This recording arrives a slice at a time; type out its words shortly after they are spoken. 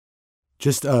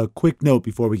Just a quick note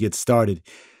before we get started.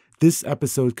 This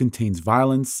episode contains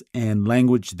violence and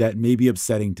language that may be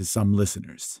upsetting to some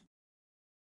listeners.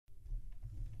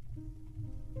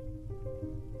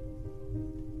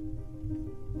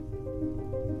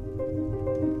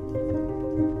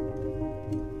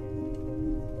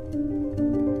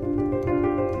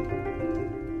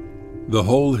 The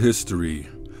whole history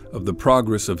of the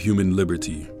progress of human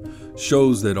liberty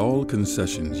shows that all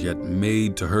concessions yet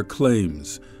made to her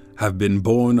claims have been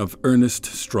born of earnest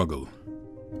struggle.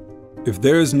 If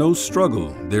there is no struggle,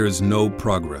 there is no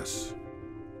progress.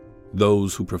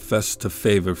 Those who profess to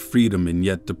favor freedom and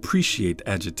yet depreciate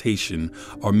agitation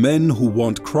are men who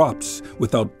want crops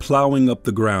without plowing up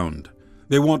the ground.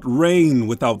 They want rain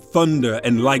without thunder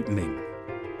and lightning.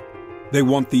 They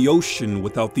want the ocean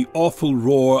without the awful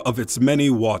roar of its many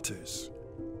waters.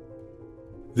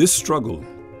 This struggle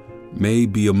may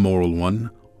be a moral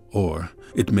one, or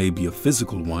it may be a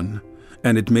physical one,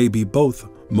 and it may be both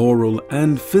moral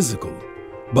and physical,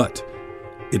 but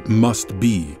it must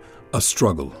be a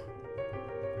struggle.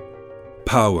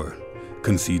 Power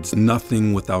concedes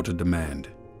nothing without a demand.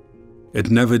 It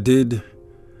never did,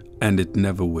 and it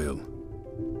never will.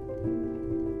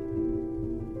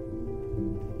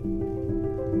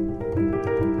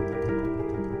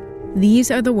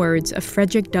 These are the words of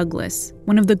Frederick Douglass,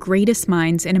 one of the greatest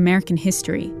minds in American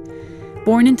history.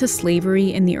 Born into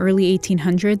slavery in the early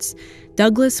 1800s,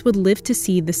 Douglass would live to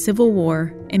see the Civil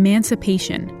War,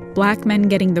 emancipation, Black men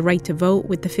getting the right to vote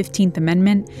with the 15th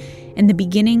Amendment, and the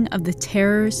beginning of the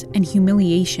terrors and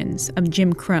humiliations of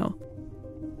Jim Crow.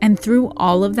 And through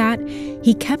all of that,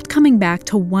 he kept coming back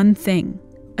to one thing,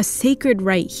 a sacred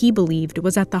right he believed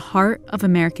was at the heart of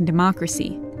American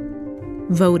democracy: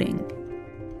 voting.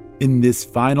 In this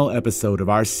final episode of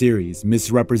our series,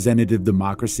 Misrepresentative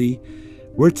Democracy,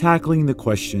 we're tackling the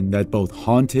question that both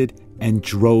haunted and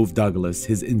drove Douglass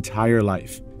his entire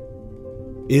life.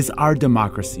 Is our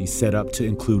democracy set up to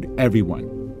include everyone?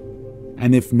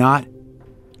 And if not,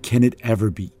 can it ever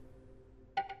be?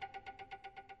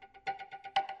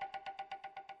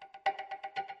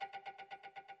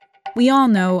 We all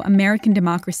know American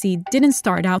democracy didn't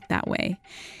start out that way.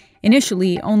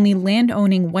 Initially, only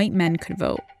land-owning white men could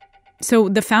vote. So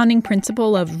the founding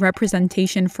principle of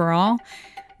representation for all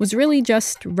was really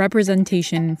just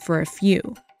representation for a few.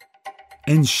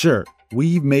 And sure,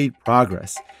 we've made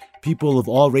progress. People of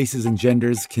all races and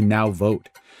genders can now vote.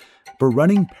 But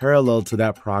running parallel to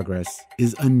that progress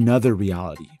is another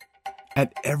reality.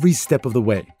 At every step of the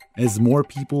way, as more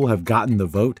people have gotten the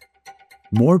vote,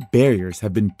 more barriers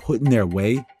have been put in their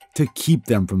way to keep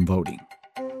them from voting.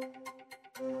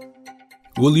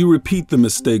 Will you repeat the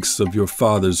mistakes of your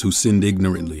fathers who sinned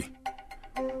ignorantly?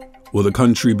 Will the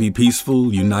country be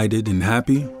peaceful, united, and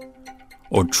happy?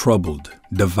 Or troubled,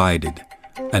 divided,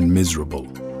 and miserable?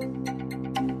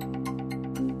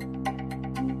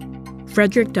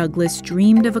 Frederick Douglass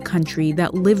dreamed of a country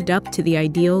that lived up to the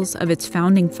ideals of its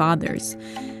founding fathers,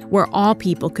 where all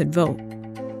people could vote,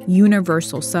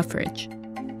 universal suffrage.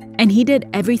 And he did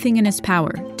everything in his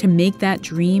power to make that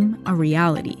dream a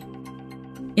reality.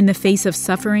 In the face of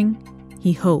suffering,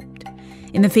 he hoped.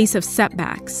 In the face of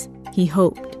setbacks, he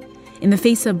hoped. In the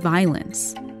face of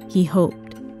violence, he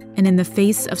hoped. And in the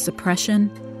face of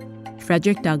suppression,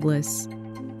 Frederick Douglass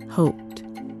hoped.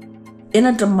 In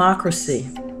a democracy,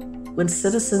 when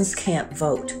citizens can't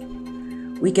vote,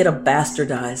 we get a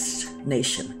bastardized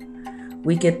nation.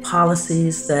 We get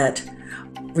policies that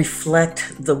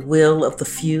reflect the will of the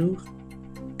few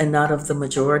and not of the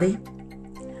majority.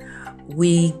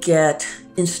 We get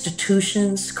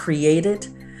institutions created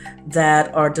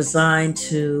that are designed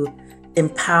to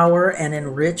empower and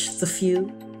enrich the few.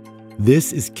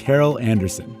 This is Carol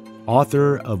Anderson,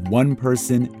 author of One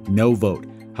Person, No Vote: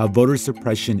 How Voter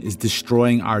Suppression is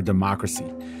Destroying Our Democracy.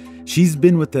 She's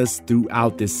been with us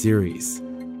throughout this series.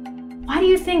 Why do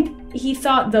you think he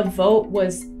thought the vote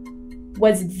was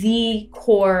the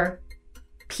core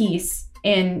piece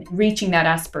in reaching that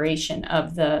aspiration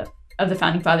of the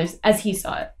founding fathers as he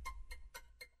saw it?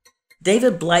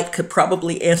 David Blight could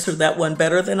probably answer that one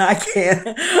better than I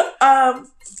can.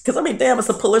 Because, damn, it's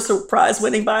a Pulitzer Prize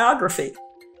winning biography.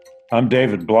 I'm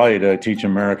David Blight. I teach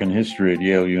American history at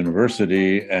Yale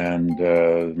University, and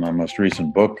my most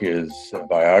recent book is a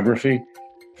biography,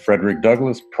 Frederick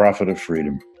Douglass, Prophet of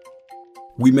Freedom.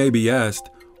 We may be asked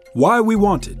why we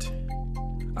want it.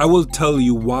 I will tell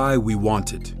you why we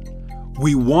want it.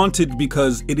 We want it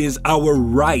because it is our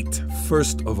right,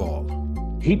 first of all.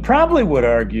 He probably would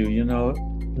argue,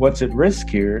 what's at risk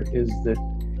here is that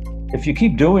if you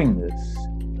keep doing this,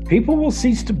 people will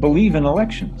cease to believe in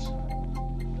elections.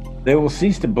 They will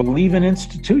cease to believe in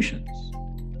institutions.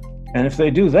 And if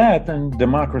they do that, then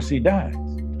democracy dies.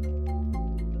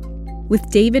 With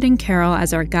David and Carol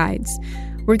as our guides,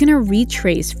 we're going to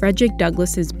retrace Frederick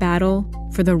Douglass's battle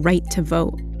for the right to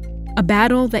vote, a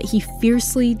battle that he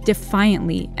fiercely,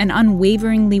 defiantly, and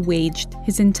unwaveringly waged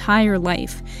his entire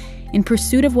life in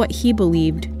pursuit of what he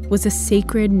believed was a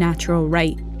sacred natural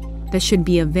right that should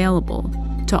be available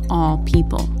to all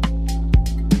people.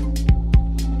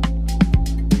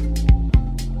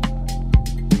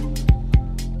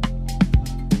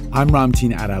 I'm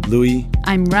Ramtin Arablouei.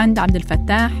 I'm Rand Abdel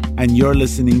Fattah. And you're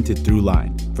listening to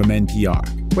Throughline from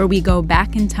NPR, where we go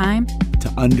back in time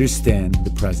to understand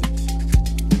the present.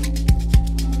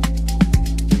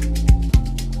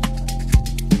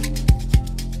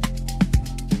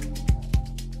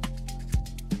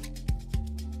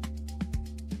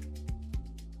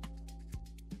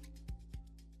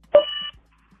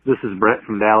 This is Brett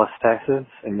from Dallas, Texas,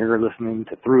 and you're listening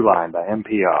to Throughline by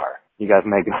NPR. You guys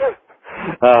make it,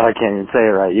 I can't even say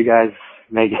it right. You guys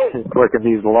make it working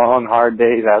these long, hard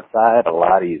days outside a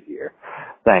lot easier.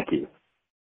 Thank you.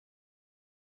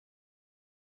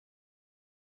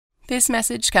 This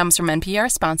message comes from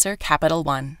NPR sponsor Capital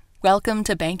One. Welcome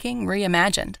to Banking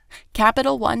Reimagined.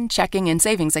 Capital One checking and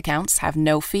savings accounts have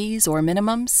no fees or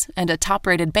minimums and a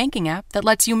top-rated banking app that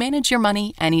lets you manage your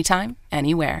money anytime,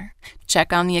 anywhere.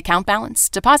 Check on the account balance,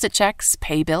 deposit checks,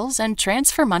 pay bills, and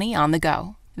transfer money on the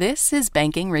go. This is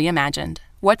Banking Reimagined.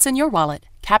 What's in your wallet?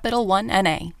 Capital One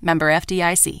N.A., member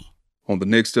FDIC. On the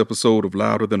next episode of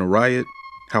Louder Than a Riot,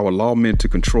 how a law meant to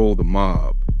control the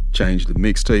mob changed the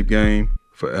mixtape game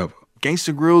forever.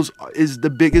 Gangsta Grills is the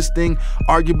biggest thing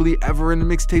arguably ever in the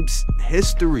mixtape's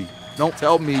history. Don't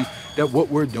tell me that what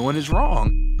we're doing is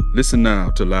wrong. Listen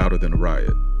now to Louder Than a Riot,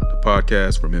 the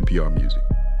podcast from NPR Music.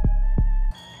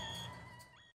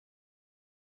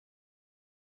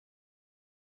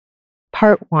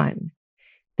 Part 1.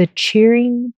 The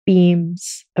Cheering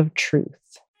Beams of Truth.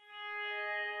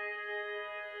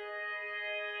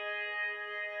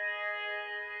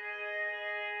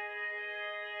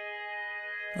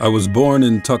 I was born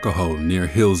in Tuckahoe near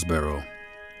Hillsborough,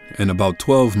 and about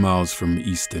 12 miles from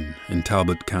Easton in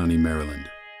Talbot County,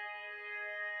 Maryland.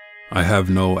 I have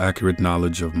no accurate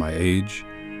knowledge of my age,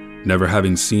 never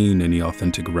having seen any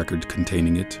authentic record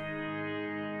containing it.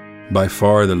 By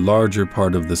far the larger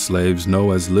part of the slaves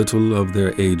know as little of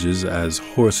their ages as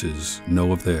horses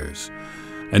know of theirs,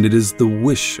 and it is the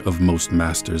wish of most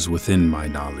masters within my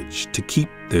knowledge to keep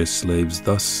their slaves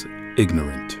thus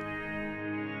ignorant.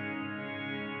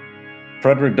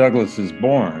 Frederick Douglass is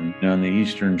born on the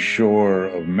eastern shore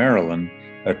of Maryland,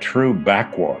 a true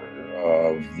backwater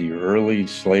of the early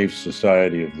slave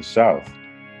society of the South.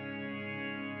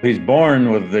 He's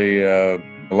born with the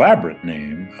elaborate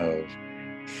name of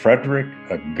Frederick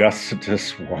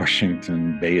Augustus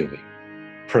Washington Bailey.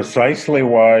 Precisely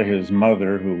why his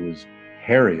mother, who was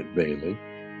Harriet Bailey,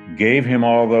 gave him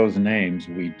all those names,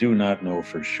 we do not know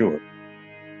for sure.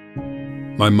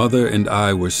 My mother and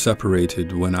I were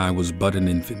separated when I was but an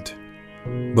infant,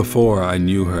 before I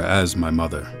knew her as my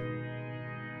mother.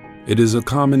 It is a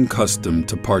common custom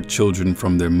to part children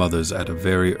from their mothers at a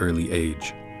very early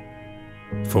age.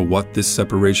 For what this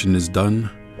separation is done,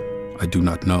 I do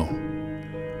not know,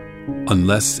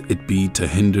 unless it be to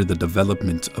hinder the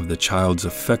development of the child's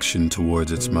affection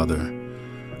towards its mother,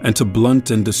 and to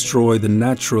blunt and destroy the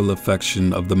natural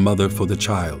affection of the mother for the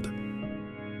child.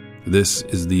 This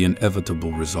is the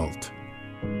inevitable result.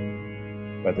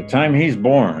 By the time he's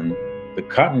born, the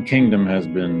Cotton Kingdom has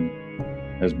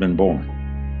been born.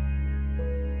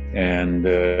 And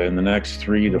in the next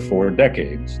 3 to 4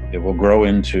 decades, it will grow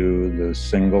into the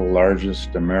single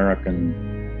largest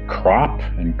American crop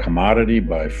and commodity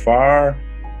by far.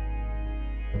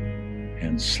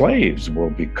 And slaves will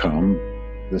become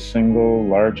the single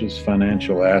largest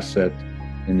financial asset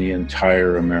in the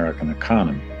entire American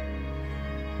economy.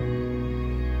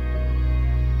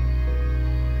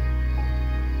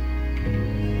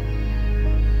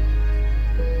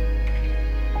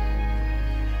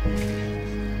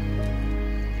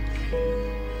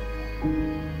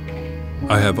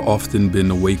 I have often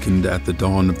been awakened at the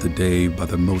dawn of the day by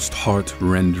the most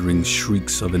heart-rending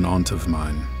shrieks of an aunt of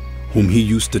mine, whom he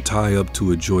used to tie up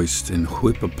to a joist and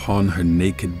whip upon her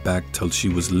naked back till she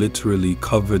was literally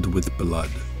covered with blood.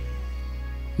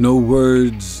 No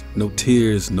words, no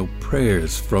tears, no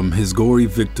prayers from his gory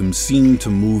victim seemed to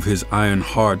move his iron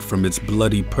heart from its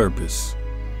bloody purpose.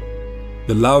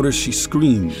 The louder she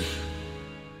screamed,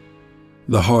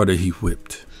 the harder he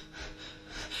whipped.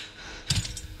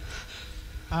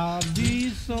 I'll be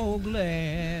so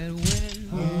glad when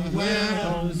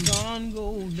the sun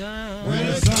goes down. When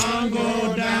the sun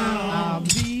goes down. I'll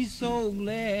be so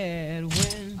glad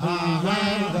when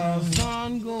the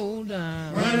sun go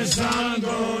down. When the sun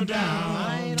go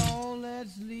down.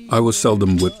 I was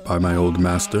seldom whipped by my old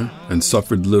master and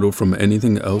suffered little from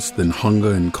anything else than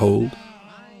hunger and cold.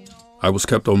 I was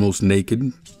kept almost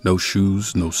naked, no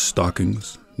shoes, no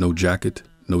stockings, no jacket,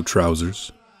 no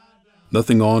trousers.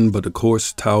 Nothing on but a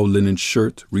coarse towel linen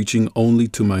shirt reaching only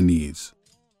to my knees.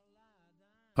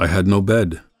 I had no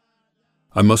bed.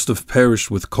 I must have perished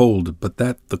with cold, but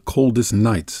that the coldest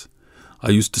nights, I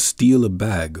used to steal a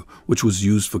bag which was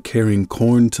used for carrying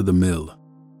corn to the mill.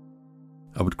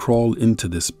 I would crawl into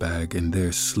this bag and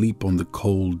there sleep on the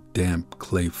cold, damp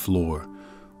clay floor,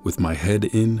 with my head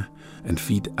in and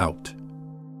feet out.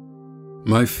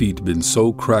 My feet been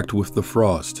so cracked with the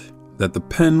frost that the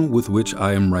pen with which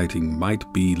I am writing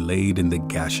might be laid in the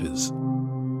gashes.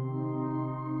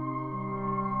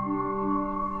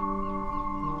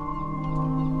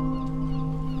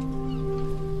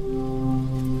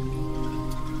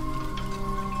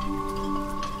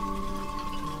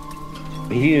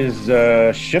 He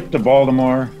is shipped to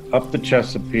Baltimore, up the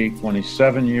Chesapeake, when he's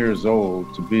 7 years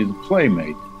old, to be the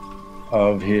playmate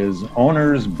of his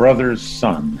owner's brother's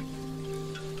son.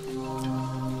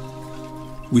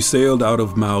 We sailed out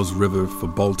of Miles River for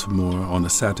Baltimore on a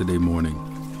Saturday morning.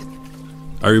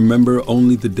 I remember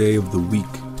only the day of the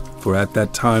week, for at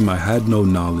that time I had no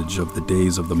knowledge of the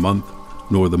days of the month,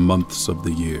 nor the months of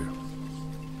the year.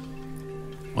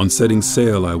 On setting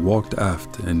sail, I walked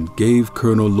aft and gave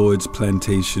Colonel Lloyd's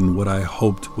plantation what I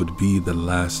hoped would be the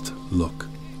last look.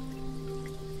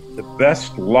 The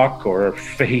best luck or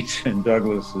fate in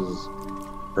Douglas's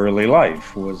early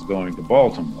life was going to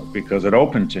Baltimore, because it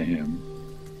opened to him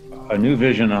a new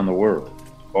vision on the world.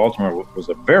 Baltimore was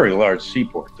a very large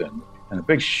seaport then, and a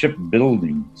big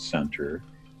shipbuilding center.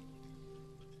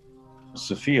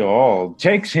 Sophia Auld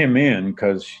takes him in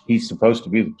because he's supposed to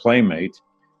be the playmate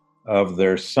of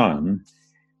their son.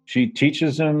 She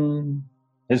teaches him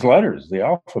his letters, the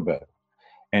alphabet,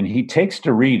 and he takes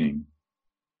to reading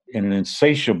in an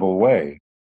insatiable way.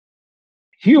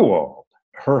 Hugh Auld,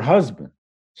 her husband,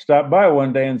 stopped by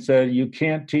one day and said, "You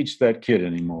can't teach that kid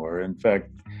anymore." In fact,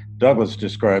 Douglas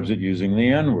describes it using the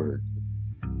N-word.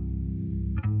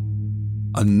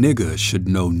 A nigger should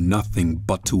know nothing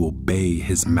but to obey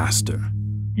his master.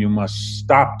 You must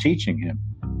stop teaching him.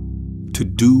 To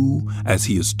do as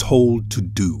he is told to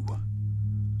do.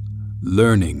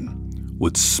 Learning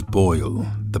would spoil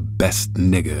the best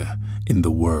nigger in the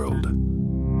world.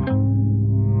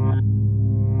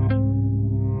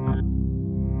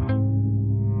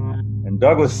 And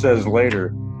Douglas says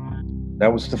later,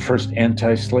 that was the first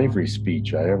anti-slavery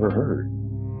speech I ever heard.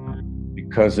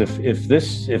 Because if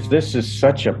this is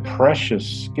such a precious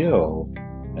skill,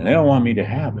 and they don't want me to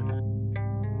have it,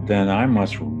 then I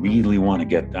must really want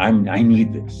to I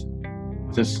need this.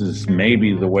 This is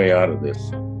maybe the way out of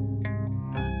this.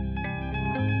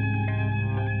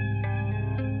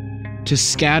 To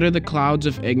scatter the clouds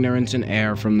of ignorance and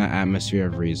error from the atmosphere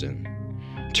of reason.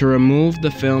 To remove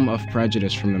the film of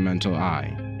prejudice from the mental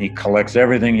eye. He collects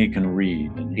everything he can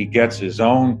read, and he gets his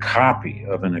own copy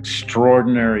of an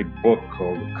extraordinary book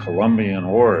called The Columbian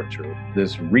Orator,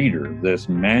 this reader, this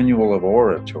manual of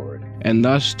oratory. And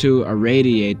thus to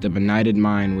irradiate the benighted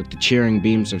mind with the cheering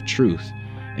beams of truth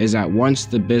is at once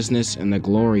the business and the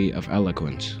glory of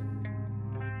eloquence.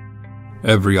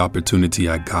 Every opportunity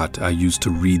I got, I used to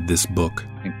read this book.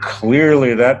 And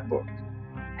clearly that book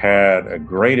had a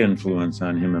great influence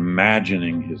on him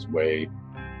imagining his way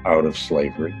out of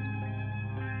slavery.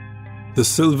 The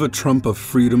silver trump of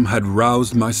freedom had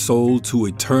roused my soul to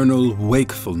eternal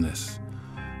wakefulness.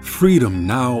 Freedom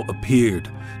now appeared,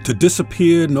 to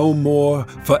disappear no more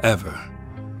forever.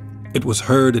 It was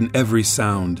heard in every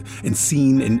sound and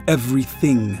seen in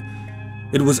everything.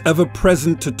 It was ever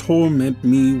present to torment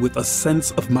me with a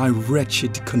sense of my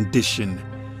wretched condition.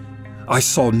 I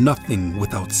saw nothing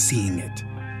without seeing it.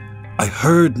 I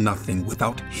heard nothing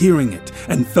without hearing it,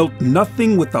 and felt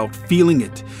nothing without feeling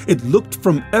it. It looked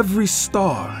from every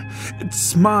star. It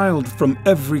smiled from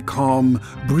every calm,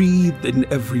 breathed in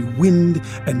every wind,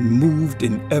 and moved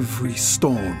in every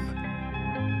storm.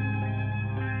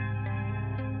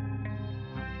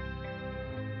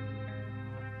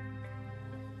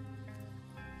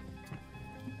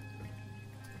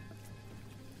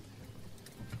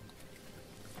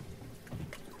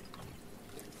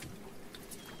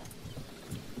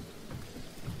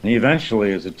 And he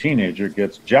eventually, as a teenager,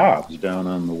 gets jobs down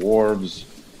on the wharves.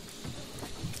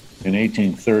 In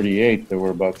 1838, there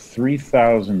were about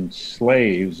 3,000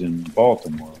 slaves in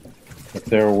Baltimore, but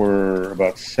there were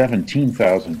about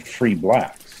 17,000 free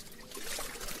blacks.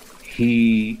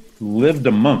 He lived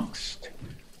amongst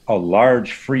a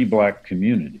large free black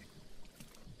community.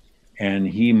 And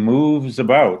he moves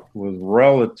about with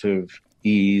relative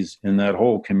ease in that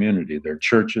whole community, their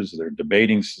churches, their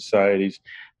debating societies,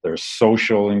 their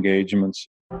social engagements.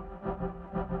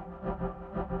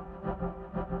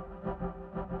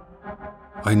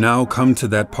 I now come to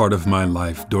that part of my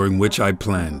life during which I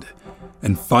planned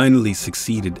and finally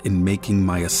succeeded in making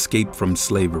my escape from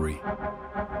slavery.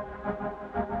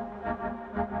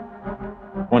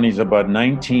 When he's about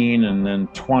 19 and then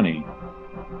 20,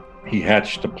 he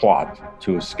hatched a plot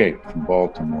to escape from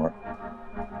Baltimore.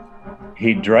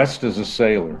 He dressed as a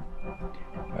sailor,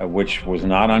 which was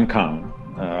not uncommon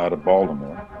out of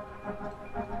Baltimore.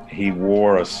 He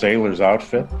wore a sailor's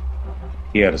outfit.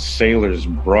 He had a sailor's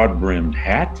broad-brimmed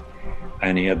hat,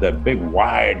 and he had that big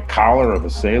wide collar of a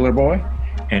sailor boy,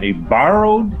 and he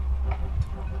borrowed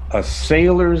a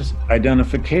sailor's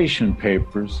identification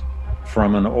papers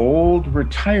from an old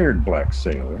retired black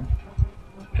sailor.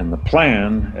 And the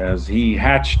plan, as he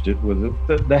hatched it with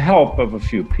the help of a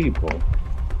few people,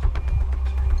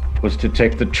 was to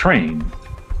take the train.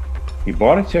 He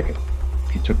bought a ticket.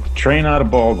 He took the train out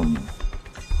of Baltimore.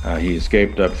 He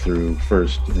escaped up through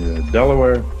first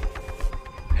Delaware,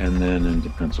 and then into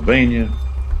Pennsylvania,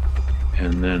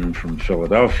 and then from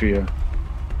Philadelphia,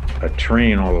 a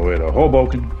train all the way to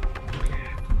Hoboken,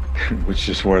 which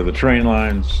is where the train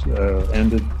lines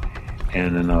ended.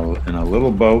 And in a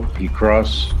little boat, he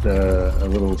crossed a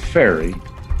little ferry.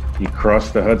 He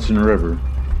crossed the Hudson River,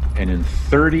 and in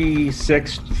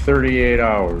 36 to 38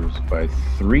 hours, by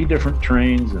 3 different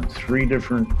trains and 3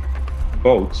 different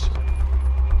boats,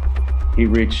 he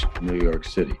reached New York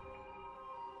City.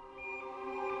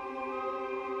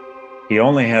 He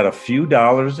only had a few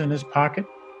dollars in his pocket,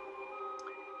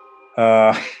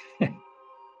 and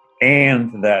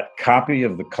that copy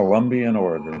of the Columbian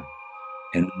Order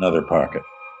in another pocket.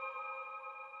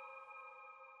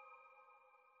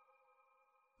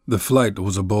 The flight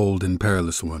was a bold and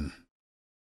perilous one.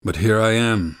 But here I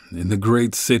am, in the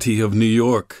great city of New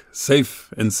York,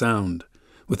 safe and sound,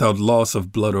 without loss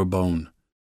of blood or bone.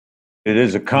 It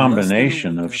is a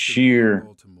combination of sheer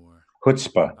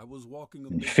chutzpah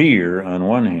and fear on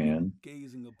one hand,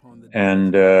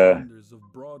 and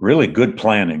really good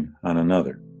planning on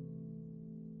another.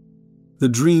 The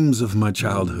dreams of my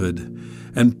childhood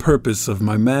and purpose of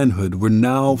my manhood were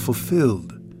now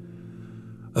fulfilled.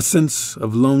 A sense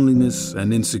of loneliness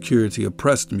and insecurity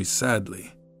oppressed me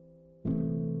sadly.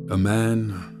 A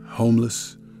man,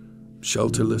 homeless,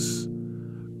 shelterless,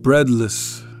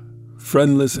 breadless,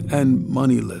 friendless, and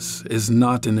moneyless, is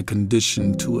not in a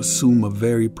condition to assume a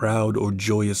very proud or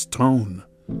joyous tone.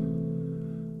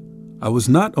 I was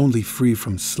not only free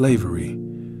from slavery,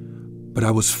 but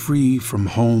I was free from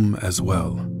home as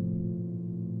well.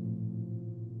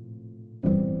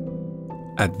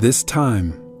 At this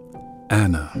time,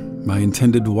 Anna, my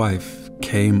intended wife,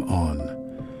 came on,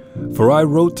 for I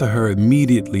wrote to her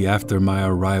immediately after my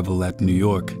arrival at New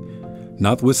York,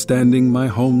 notwithstanding my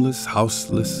homeless,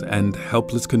 houseless, and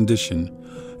helpless condition,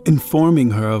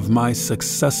 informing her of my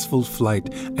successful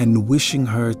flight and wishing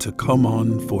her to come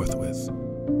on forthwith.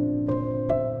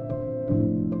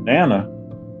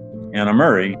 Anna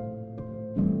Murray,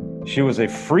 she was a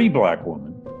free black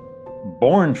woman,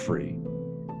 born free,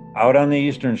 out on the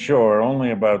Eastern Shore,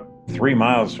 only about 3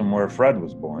 miles from where Fred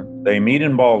was born. They meet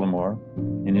in Baltimore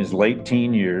in his late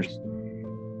teen years.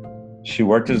 She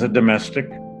worked as a domestic,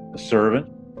 a servant.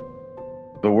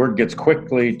 The word gets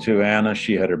quickly to Anna.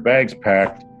 She had her bags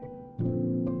packed,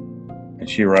 and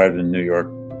she arrived in New York.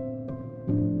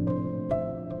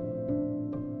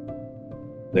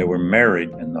 They were married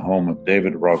in the home of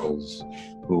David Ruggles,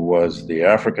 who was the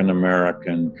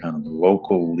African-American kind of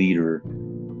local leader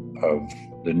of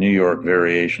the New York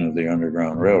variation of the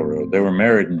Underground Railroad. They were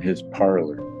married in his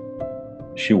parlor.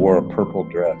 She wore a purple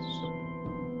dress.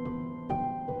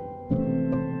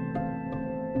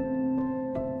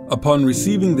 Upon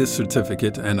receiving this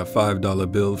certificate and a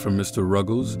 $5 bill from Mr.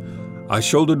 Ruggles, I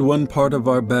shouldered one part of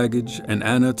our baggage and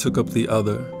Anna took up the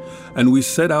other, and we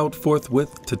set out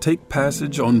forthwith to take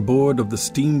passage on board of the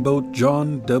steamboat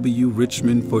John W.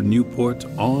 Richmond for Newport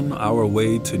on our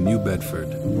way to New Bedford.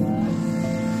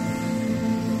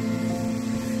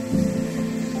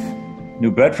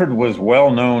 New Bedford was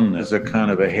well known as a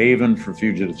kind of a haven for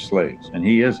fugitive slaves, and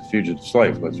he is a fugitive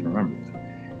slave, let's remember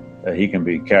that. He can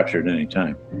be captured any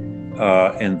time.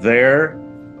 And there,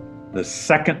 the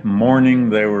second morning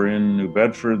they were in New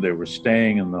Bedford, they were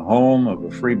staying in the home of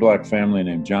a free black family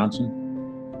named Johnson.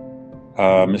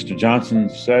 Mr. Johnson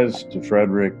says to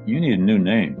Frederick, "You need a new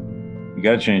name. You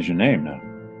got to change your name now."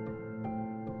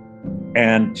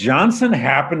 And Johnson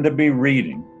happened to be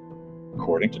reading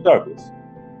according to Douglas,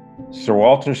 Sir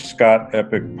Walter Scott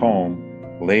epic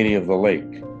poem, Lady of the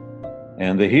Lake.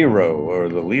 And the hero or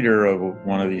the leader of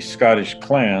one of these Scottish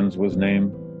clans was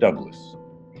named Douglas.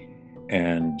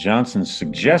 And Johnson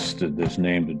suggested this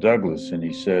name to Douglas, and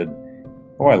he said,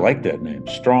 "Oh, I like that name,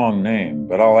 strong name,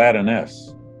 but I'll add an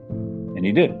S." And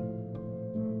he did.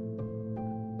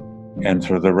 And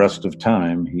for the rest of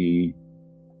time, he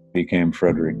became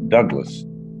Frederick Douglass.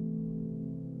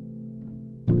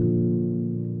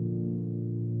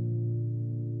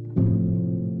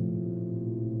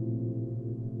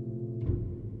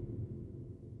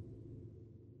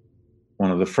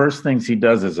 One of the first things he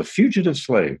does as a fugitive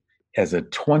slave, as a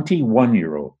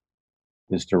 21-year-old,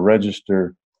 is to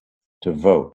register to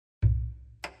vote.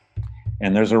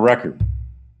 And there's a record.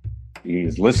 He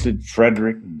is listed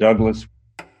Frederick Douglass.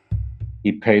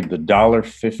 He paid the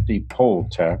 $1.50 poll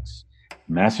tax.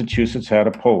 Massachusetts had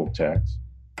a poll tax.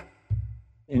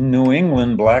 In New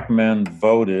England, black men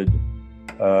voted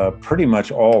pretty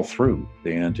much all through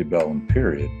the antebellum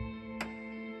period.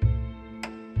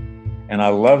 And I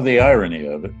love the irony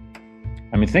of it.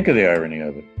 I mean, think of the irony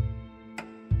of it.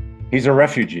 He's a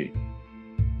refugee.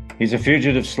 He's a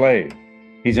fugitive slave.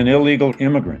 He's an illegal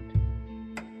immigrant.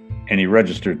 And he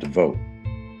registered to vote.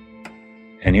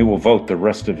 And he will vote the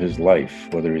rest of his life,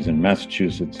 whether he's in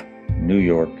Massachusetts, New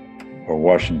York, or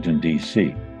Washington,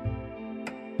 D.C.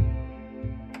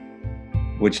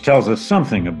 Which tells us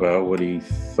something about what he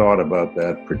thought about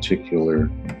that particular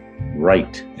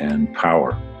right and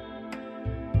power.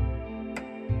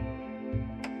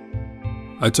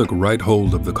 I took right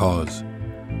hold of the cause.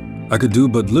 I could do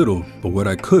but little, but what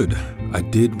I could, I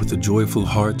did with a joyful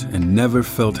heart and never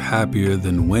felt happier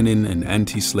than when in an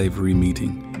anti-slavery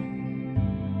meeting.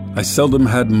 I seldom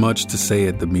had much to say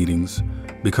at the meetings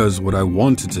because what I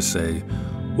wanted to say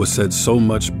was said so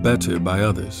much better by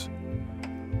others.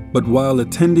 But while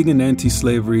attending an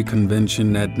anti-slavery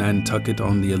convention at Nantucket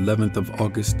on the 11th of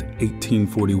August,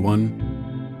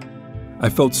 1841, I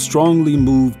felt strongly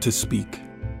moved to speak.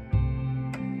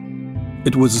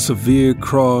 It was a severe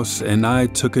cross, and I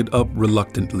took it up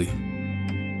reluctantly.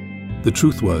 The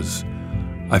truth was,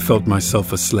 I felt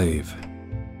myself a slave,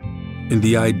 and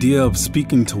the idea of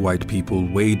speaking to white people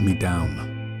weighed me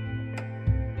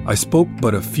down. I spoke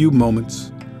but a few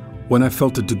moments when I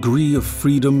felt a degree of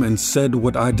freedom and said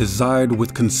what I desired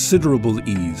with considerable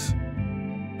ease.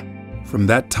 From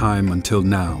that time until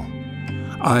now,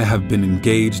 I have been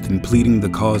engaged in pleading the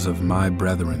cause of my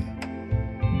brethren.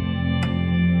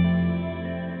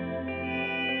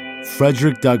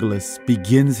 Frederick Douglass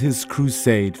begins his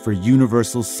crusade for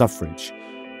universal suffrage,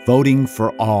 voting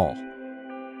for all,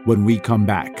 when we come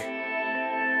back.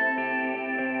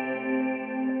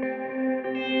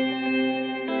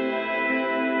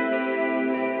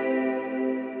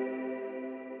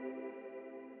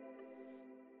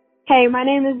 Hey, my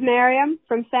name is Miriam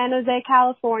from San Jose,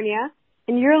 California,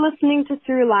 and you're listening to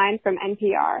Throughline from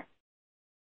NPR.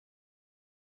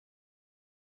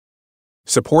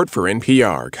 Support for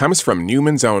NPR comes from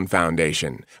Newman's Own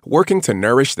Foundation, working to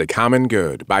nourish the common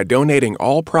good by donating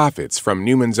all profits from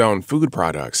Newman's Own food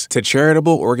products to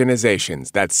charitable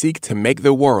organizations that seek to make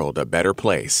the world a better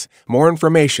place. More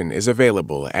information is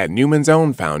available at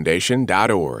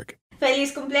newmansownfoundation.org.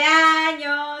 Feliz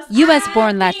cumpleaños!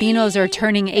 U.S.-born Latinos are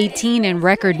turning 18 in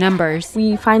record numbers.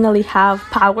 We finally have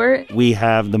power. We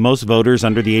have the most voters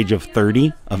under the age of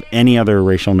 30 of any other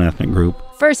racial and ethnic group.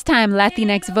 First-time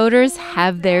Latinx voters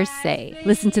have their say.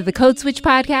 Listen to the Code Switch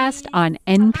podcast on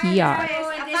NPR.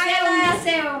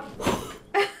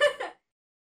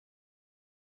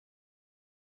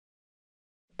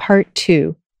 Part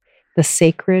 2, The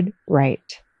Sacred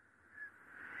Right.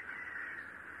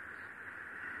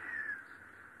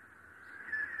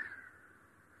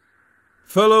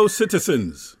 Fellow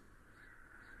citizens,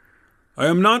 I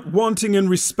am not wanting in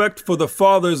respect for the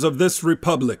fathers of this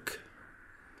republic.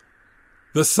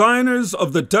 The signers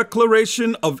of the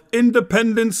Declaration of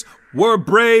Independence were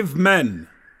brave men.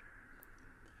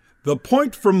 The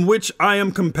point from which I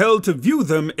am compelled to view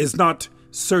them is not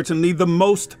certainly the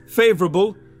most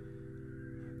favorable,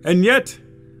 and yet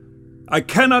I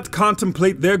cannot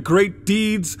contemplate their great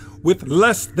deeds with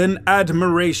less than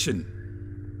admiration.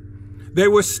 They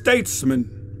were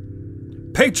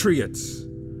statesmen, patriots,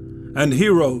 and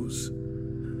heroes.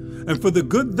 And for the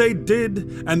good they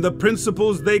did and the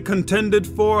principles they contended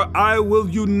for, I will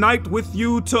unite with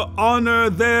you to honor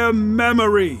their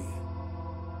memory.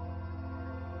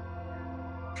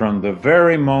 From the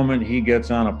very moment he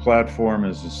gets on a platform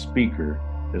as a speaker,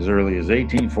 as early as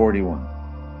 1841,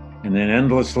 and then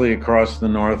endlessly across the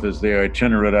North as the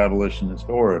itinerant abolitionist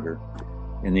orator,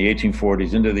 in the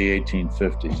 1840s into the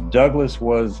 1850s. Douglass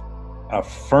was a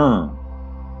firm,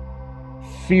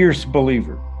 fierce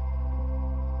believer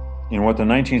in what the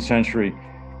 19th century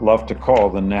loved to call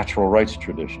the natural rights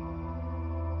tradition.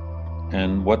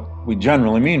 And what we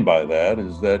generally mean by that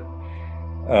is that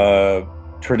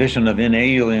tradition of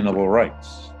inalienable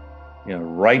rights,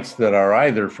 rights that are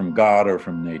either from God or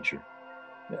from nature.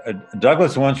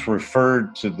 Douglass once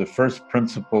referred to the first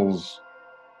principles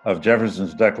of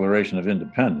Jefferson's Declaration of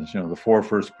Independence, the four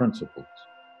first principles: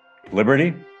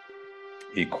 liberty,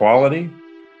 equality,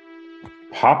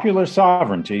 popular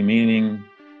sovereignty, meaning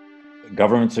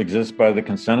governments exist by the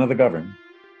consent of the governed,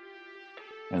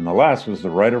 and the last was the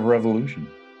right of revolution.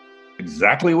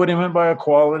 Exactly what he meant by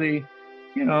equality,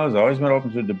 has always been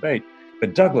open to debate.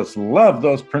 But Douglass loved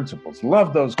those principles,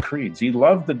 loved those creeds. He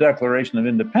loved the Declaration of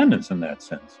Independence in that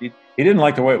sense. He didn't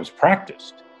like the way it was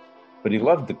practiced, but he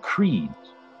loved the creeds.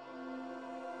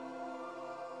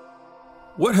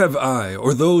 What have I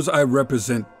or those I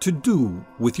represent to do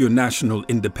with your national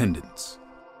independence?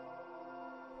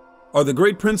 Are the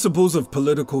great principles of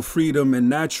political freedom and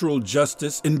natural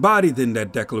justice embodied in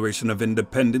that Declaration of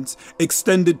Independence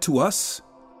extended to us?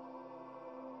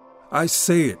 I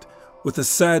say it with a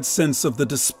sad sense of the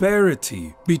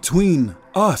disparity between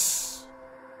us.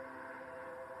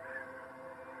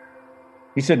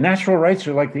 He said, natural rights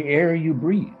are like the air you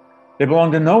breathe. They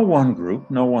belong to no one group,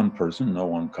 no one person, no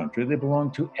one country. They belong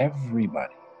to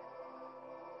everybody.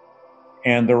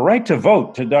 And the right to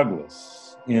vote to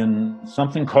Douglass in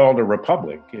something called a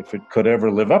republic, if it could ever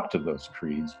live up to those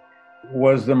creeds,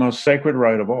 was the most sacred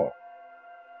right of all.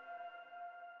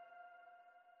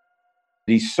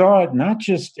 He saw it not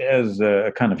just as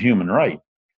a kind of human right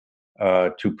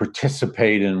to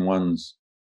participate in one's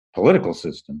political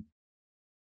system,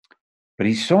 but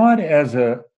he saw it as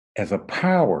a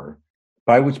power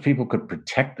by which people could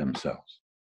protect themselves.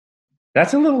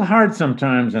 That's a little hard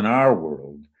sometimes in our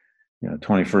world,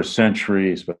 21st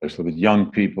century, especially with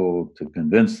young people, to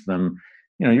convince them,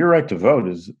 your right to vote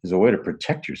is a way to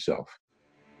protect yourself.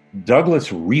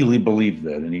 Douglass really believed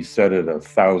that, and he said it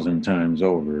 1,000 times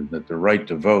over, that the right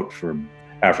to vote for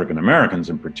African Americans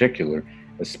in particular,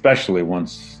 especially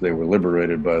once they were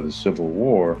liberated by the Civil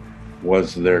War,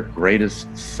 was their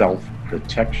greatest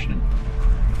self-protection.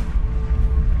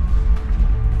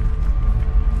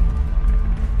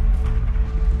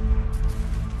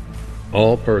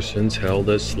 All persons held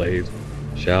as slaves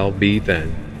shall be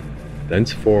then,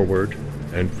 thenceforward,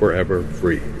 and forever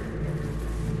free.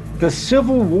 The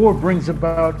Civil War brings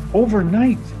about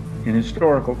overnight in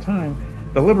historical time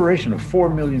the liberation of 4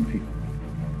 million people.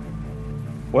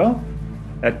 Well,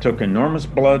 that took enormous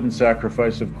blood and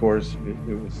sacrifice, of course.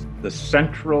 It was the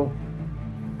central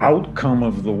outcome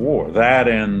of the war, that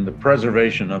and the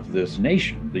preservation of this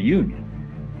nation, the Union.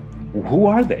 Who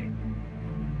are they?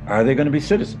 Are they going to be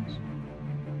citizens?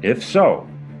 If so,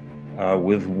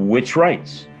 with which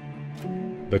rights?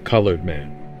 The colored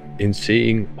man, in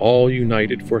seeing all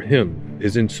united for him,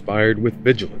 is inspired with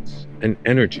vigilance and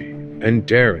energy and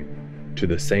daring to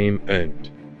the same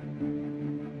end.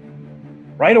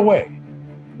 Right away,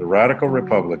 the radical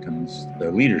Republicans,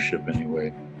 their leadership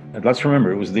anyway, and let's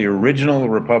remember, it was the original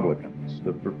Republicans.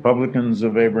 The Republicans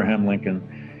of Abraham Lincoln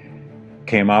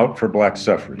came out for black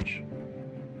suffrage.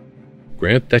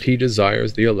 Grant that he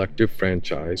desires the elective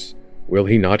franchise, will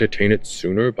he not attain it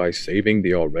sooner by saving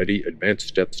the already advanced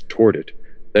steps toward it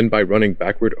than by running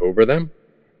backward over them?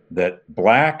 That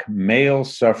black male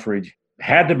suffrage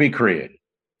had to be created.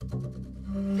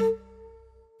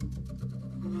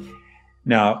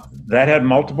 Now, that had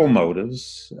multiple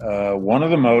motives. One of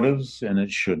the motives, and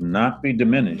it should not be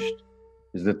diminished,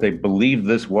 is that they believed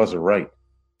this was a right.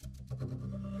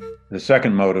 The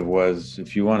second motive was,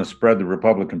 if you want to spread the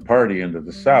Republican Party into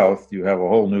the South, you have a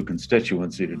whole new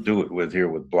constituency to do it with here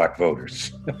with black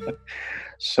voters.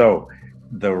 So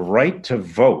the right to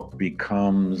vote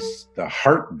becomes the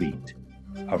heartbeat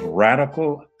of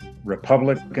radical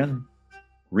Republican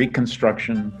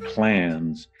Reconstruction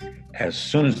plans as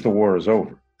soon as the war is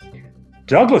over.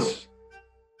 Douglass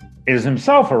is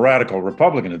himself a radical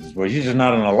Republican at this point. He's just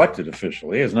not an elected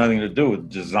official. He has nothing to do with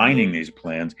designing these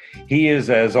plans. He is,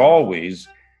 as always,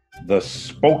 the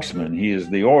spokesman. He is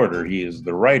the orator. He is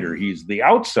the writer. He's the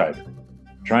outsider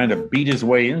trying to beat his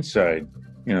way inside,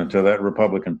 to that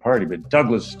Republican Party. But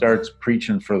Douglass starts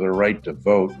preaching for the right to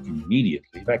vote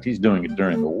immediately. In fact, he's doing it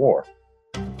during the war.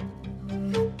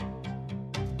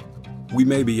 We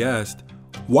may be asked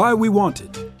why we want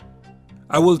it.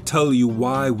 I will tell you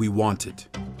why we want it.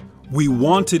 We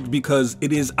want it because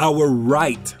it is our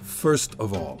right, first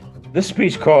of all. This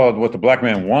speech called What the Black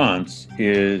Man Wants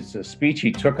is a speech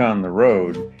he took on the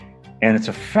road And it's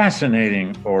a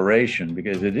fascinating oration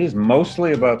because it is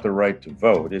mostly about the right to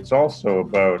vote. It's also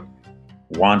about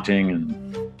wanting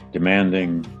and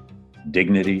demanding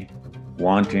dignity,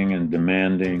 wanting and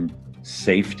demanding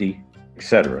safety,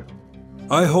 etc.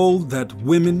 I hold that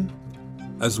women,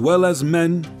 as well as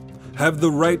men, have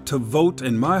the right to vote,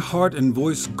 and my heart and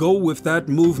voice go with that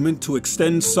movement to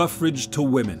extend suffrage to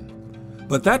women.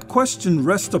 But that question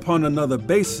rests upon another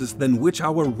basis than which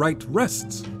our right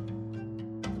rests.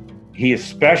 He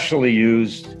especially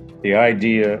used the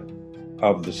idea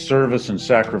of the service and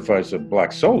sacrifice of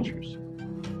black soldiers.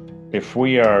 If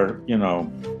we are,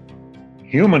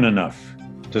 human enough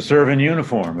to serve in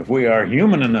uniform, if we are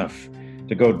human enough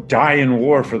to go die in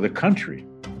war for the country,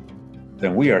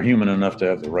 then we are human enough to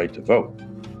have the right to vote.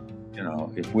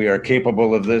 If we are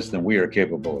capable of this, then we are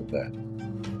capable of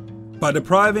that. By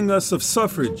depriving us of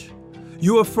suffrage,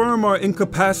 you affirm our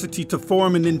incapacity to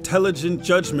form an intelligent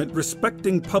judgment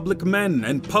respecting public men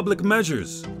and public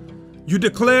measures. You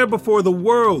declare before the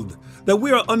world that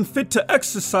we are unfit to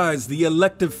exercise the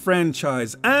elective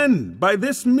franchise and, by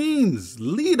this means,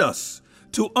 lead us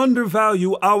to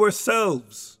undervalue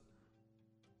ourselves.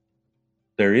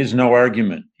 There is no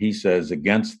argument, he says,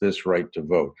 against this right to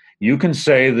vote. You can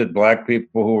say that black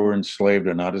people who were enslaved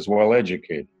are not as well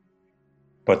educated,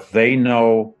 but they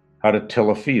know how to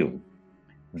till a field.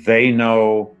 They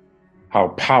know how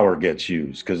power gets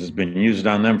used because it's been used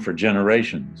on them for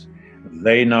generations.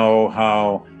 They know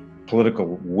how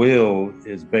political will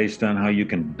is based on how you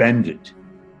can bend it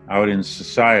out in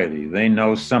society. They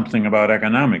know something about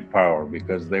economic power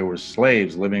because they were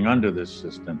slaves living under this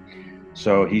system.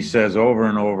 So he says over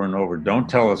and over and over, don't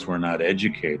tell us we're not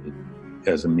educated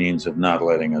as a means of not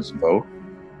letting us vote.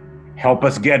 Help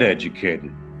us get educated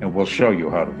and we'll show you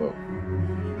how to vote.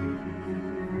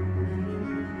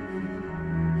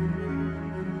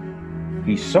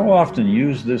 He so often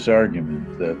used this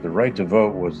argument that the right to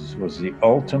vote was the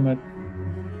ultimate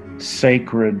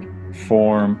sacred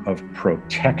form of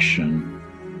protection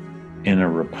in a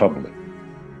republic.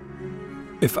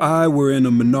 If I were in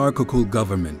a monarchical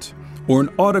government, or an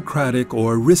autocratic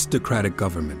or aristocratic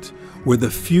government, where the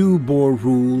few bore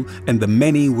rule and the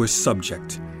many were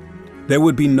subject, there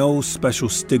would be no special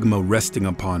stigma resting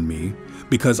upon me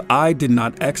because I did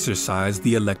not exercise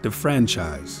the elective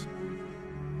franchise.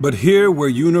 But here, where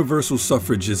universal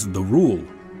suffrage is the rule,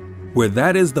 where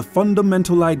that is the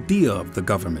fundamental idea of the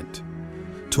government,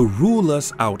 to rule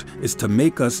us out is to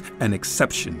make us an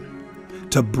exception,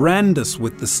 to brand us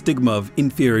with the stigma of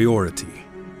inferiority,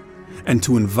 and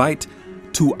to invite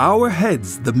to our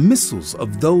heads the missiles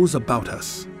of those about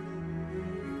us.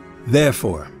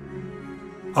 Therefore,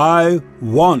 I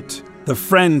want the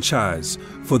franchise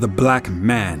for the black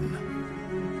man.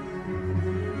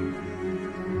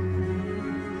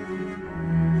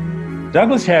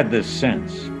 Douglass had this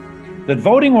sense that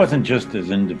voting wasn't just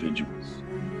as individuals.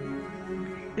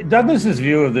 Douglass's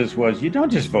view of this was you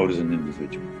don't just vote as an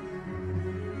individual.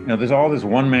 There's all this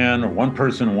one man or one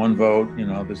person, one vote,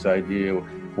 this idea,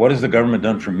 what has the government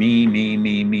done for me?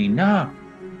 No.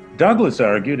 Douglass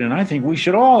argued, and I think we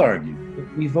should all argue,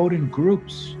 that we vote in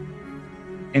groups.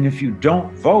 And if you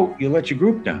don't vote, you let your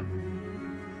group down.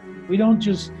 We don't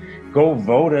just go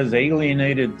vote as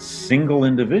alienated single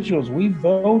individuals. We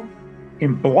vote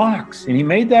in blocks. And he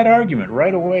made that argument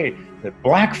right away that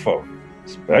black folk,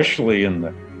 especially in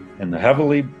the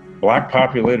heavily black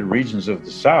populated regions of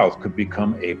the South, could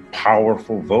become a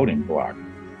powerful voting bloc.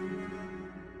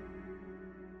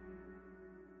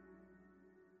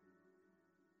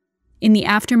 In the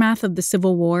aftermath of the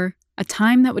Civil War, a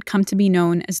time that would come to be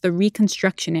known as the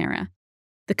Reconstruction era,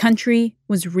 the country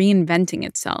was reinventing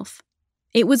itself.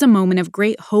 It was a moment of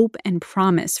great hope and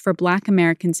promise for Black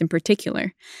Americans in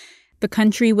particular. The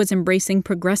country was embracing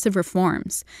progressive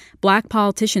reforms. Black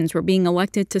politicians were being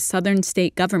elected to southern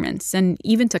state governments and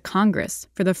even to Congress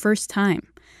for the first time.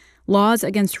 Laws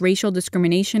against racial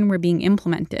discrimination were being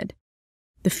implemented.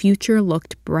 The future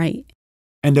looked bright.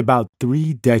 And about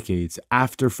 3 decades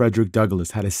after Frederick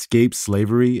Douglass had escaped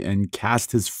slavery and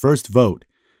cast his first vote,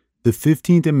 the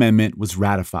 15th Amendment was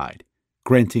ratified,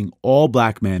 granting all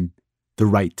black men the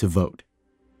right to vote.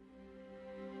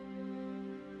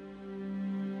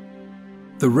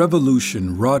 The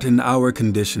revolution wrought in our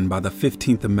condition by the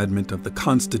 15th Amendment of the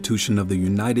Constitution of the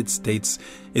United States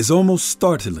is almost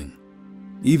startling,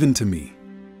 even to me.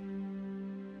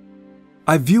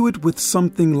 I view it with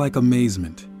something like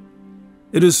amazement.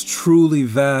 It is truly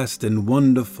vast and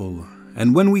wonderful,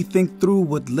 and when we think through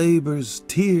what labors,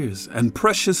 tears, and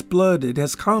precious blood it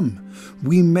has come,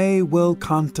 we may well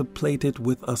contemplate it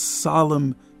with a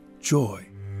solemn joy.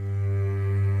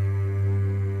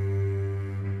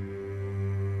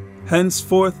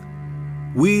 Henceforth,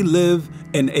 we live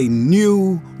in a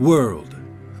new world,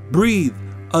 breathe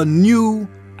a new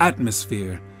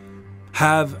atmosphere,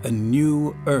 have a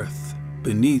new earth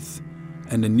beneath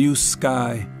and a new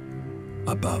sky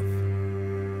above.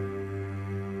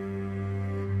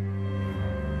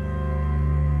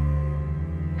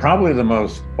 Probably the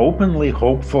most openly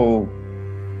hopeful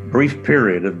brief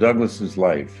period of Douglas's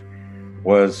life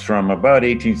was from about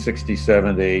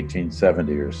 1867 to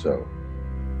 1870 or so.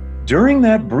 During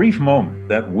that brief moment,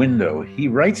 that window, he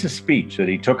writes a speech that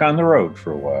he took on the road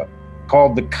for a while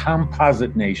called The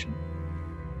Composite Nation.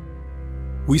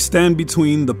 We stand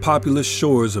between the populous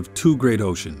shores of two great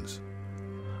oceans.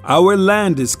 Our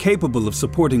land is capable of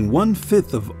supporting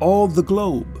 1/5 of all the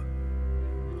globe.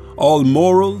 All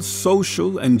moral,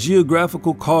 social, and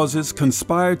geographical causes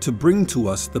conspire to bring to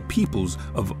us the peoples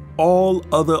of all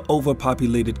other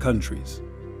overpopulated countries.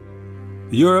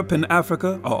 Europe and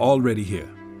Africa are already here,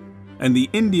 and the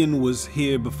Indian was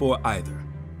here before either.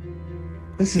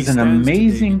 This is an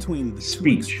amazing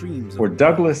speech where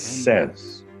Douglas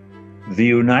says, the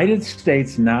United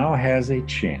States now has a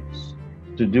chance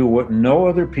to do what no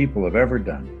other people have ever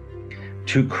done,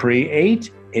 to create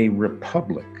a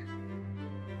republic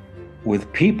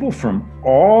with people from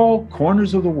all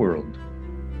corners of the world,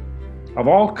 of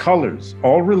all colors,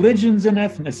 all religions and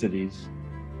ethnicities,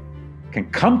 can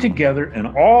come together and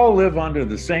all live under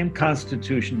the same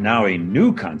constitution, now a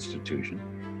new constitution,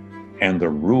 and the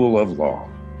rule of law.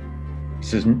 He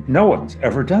says, no one's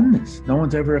ever done this. No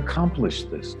one's ever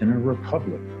accomplished this in a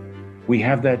republic. We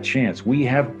have that chance. We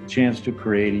have the chance to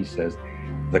create, he says,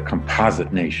 the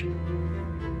composite nation.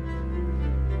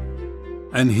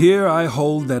 And here I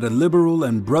hold that a liberal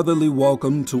and brotherly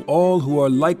welcome to all who are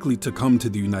likely to come to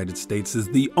the United States is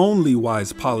the only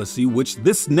wise policy which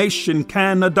this nation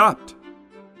can adopt.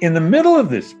 In the middle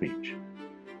of this speech,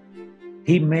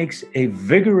 he makes a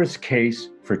vigorous case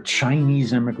for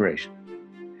Chinese immigration,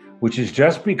 which is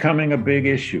just becoming a big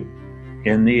issue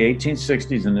in the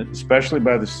 1860s and especially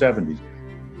by the 70s.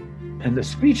 And the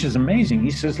speech is amazing.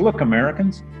 He says, look,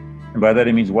 Americans, and by that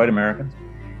he means white Americans,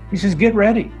 he says, get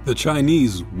ready. The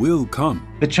Chinese will come.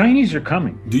 The Chinese are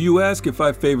coming. Do you ask if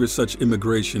I favor such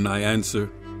immigration? I answer,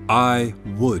 I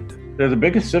would. They're the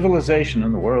biggest civilization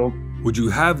in the world. Would you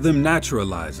have them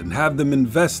naturalized and have them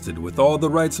invested with all the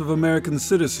rights of American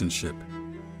citizenship?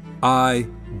 I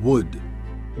would.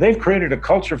 They've created a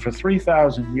culture for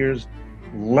 3,000 years.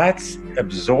 Let's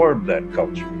absorb that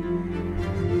culture.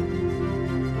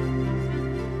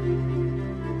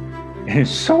 And it's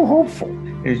so hopeful.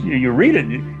 You read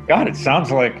it, God, it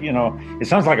sounds like, it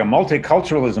sounds like a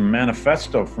multiculturalism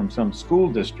manifesto from some school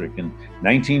district in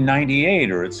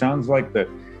 1998, or it sounds like the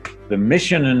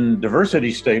mission and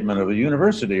diversity statement of a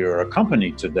university or a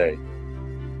company today.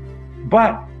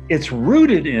 But it's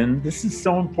rooted in, this is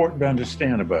so important to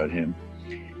understand about him,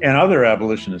 and other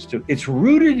abolitionists too, it's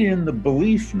rooted in the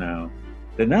belief now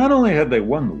that not only had they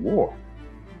won the war,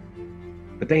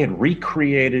 but they had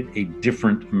recreated a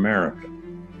different America.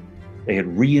 They had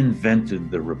reinvented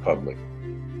the republic,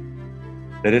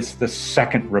 that it's the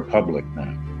second republic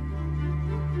now.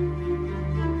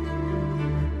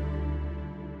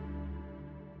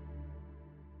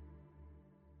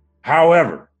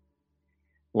 However,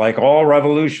 like all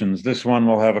revolutions, this one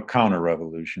will have a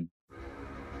counter-revolution.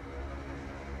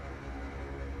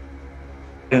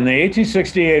 In the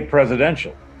 1868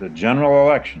 presidential, the general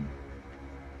election,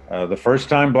 the first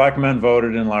time black men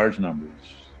voted in large numbers,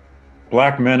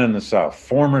 black men in the South,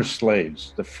 former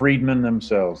slaves, the freedmen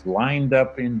themselves, lined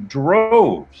up in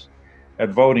droves at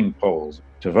voting polls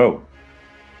to vote.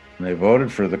 And they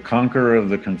voted for the conqueror of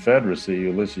the Confederacy,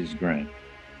 Ulysses Grant,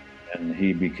 and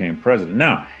he became president.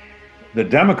 Now, the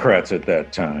Democrats at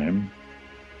that time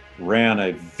ran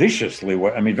a viciously,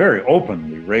 very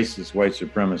openly racist white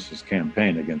supremacist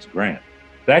campaign against Grant.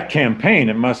 That campaign,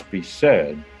 it must be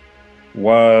said,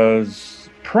 was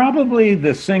probably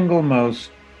the single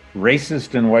most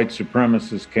racist and white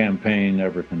supremacist campaign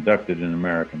ever conducted in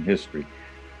American history.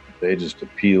 They just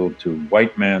appealed to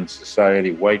white man's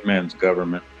society, white man's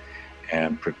government,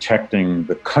 and protecting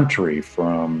the country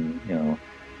from,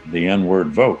 the N-word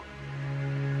vote.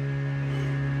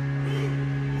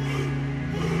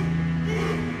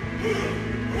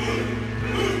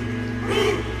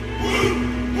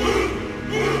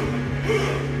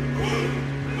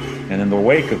 And in the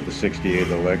wake of the 68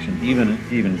 election,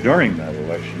 even during that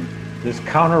election, this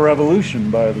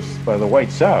counter-revolution by the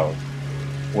white South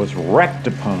was wreaked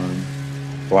upon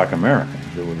black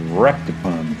Americans. It was wreaked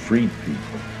upon freed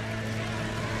people.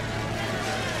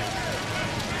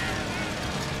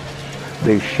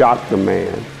 They shot the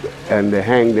man and they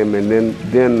hanged him and then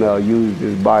used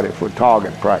his body for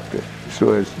target practice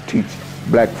so as to teach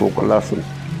black folk a lesson.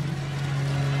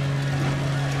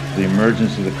 The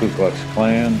emergence of the Ku Klux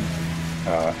Klan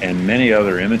and many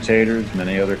other imitators,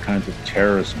 many other kinds of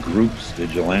terrorist groups,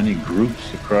 vigilante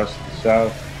groups across the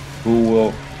South, who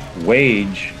will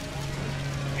wage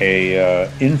a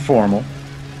informal,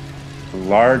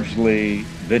 largely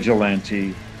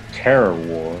vigilante terror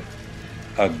war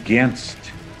against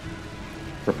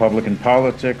Republican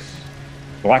politics,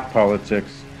 black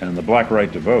politics, and the black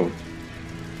right to vote,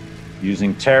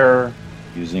 using terror,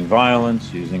 using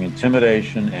violence, using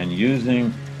intimidation, and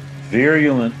using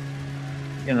virulent,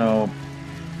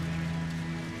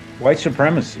 white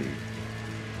supremacy.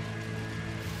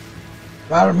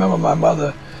 I remember my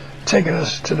mother taking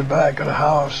us to the back of the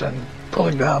house and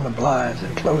pulling down the blinds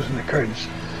and closing the curtains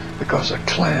because a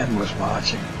Klan was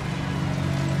marching.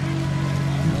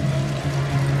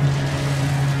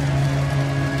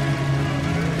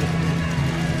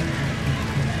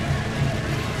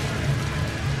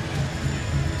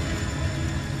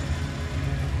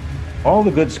 All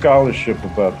the good scholarship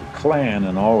about the Klan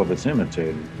and all of its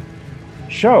imitators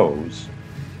shows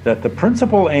that the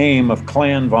principal aim of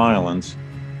Klan violence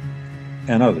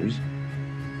and others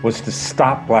was to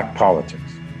stop black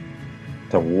politics,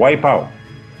 to wipe out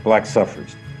black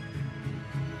suffrage.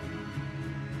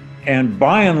 And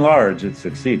by and large, it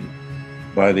succeeded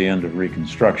by the end of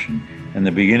Reconstruction. And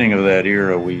the beginning of that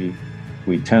era we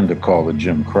tend to call the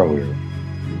Jim Crow era.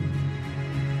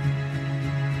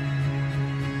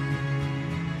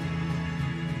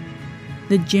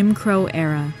 The Jim Crow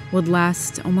era would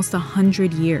last almost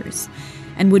 100 years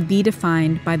and would be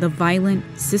defined by the violent,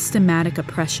 systematic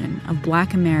oppression of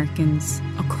Black Americans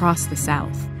across the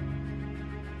South.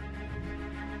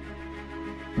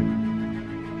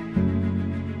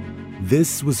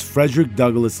 This was Frederick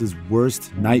Douglass's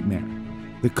worst nightmare.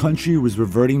 The country was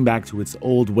reverting back to its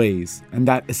old ways, and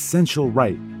that essential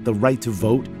right, the right to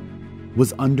vote,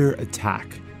 was under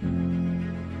attack.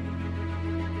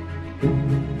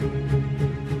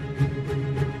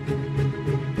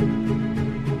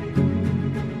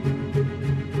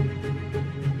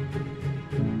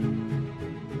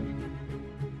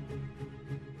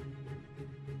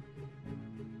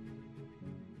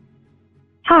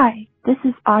 Hi, this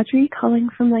is Audrey calling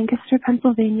from Lancaster,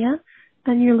 Pennsylvania,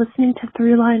 and you're listening to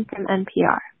Throughline from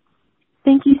NPR.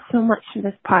 Thank you so much for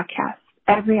this podcast.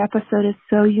 Every episode is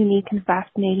so unique and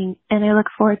fascinating, and I look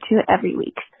forward to it every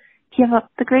week. Keep up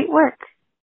the great work.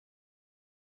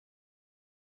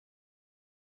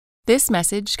 This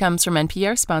message comes from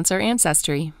NPR sponsor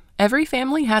Ancestry. Every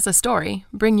family has a story.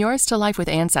 Bring yours to life with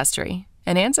Ancestry.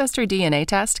 An Ancestry DNA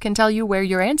test can tell you where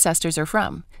your ancestors are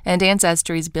from, and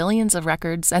Ancestry's billions of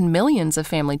records and millions of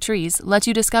family trees let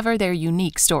you discover their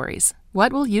unique stories.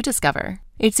 What will you discover?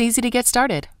 It's easy to get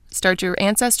started. Start your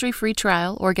Ancestry free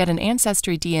trial or get an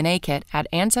Ancestry DNA kit at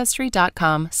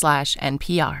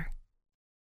Ancestry.com/NPR.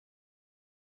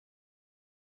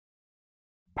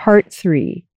 Part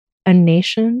 3, A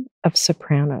Nation of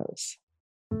Sopranos.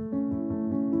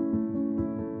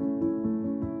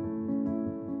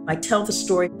 I tell the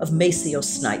story of Maceo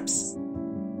Snipes.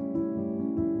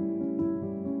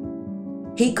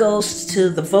 He goes to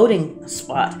the voting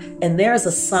spot, and there's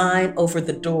a sign over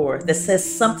the door that says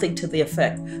something to the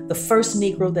effect, the first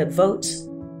Negro that votes,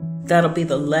 that'll be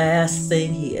the last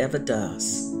thing he ever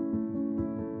does.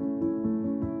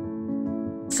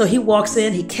 So he walks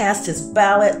in, he casts his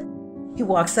ballot, he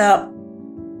walks out,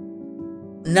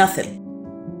 nothing.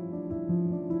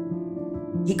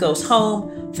 He goes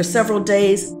home for several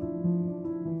days,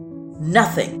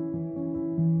 nothing.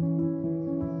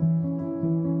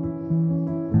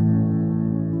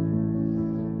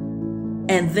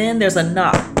 And then there's a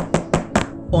knock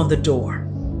on the door.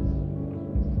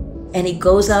 And he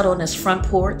goes out on his front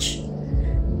porch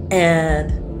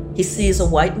and he sees a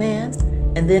white man,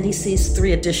 and then he sees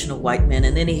 3 additional white men,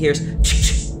 and then he hears,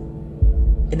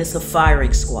 and it's a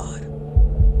firing squad.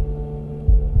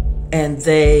 And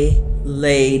they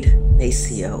laid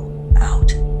Maceo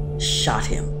out, shot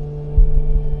him.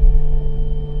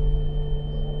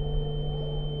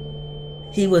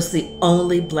 He was the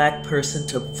only Black person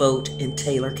to vote in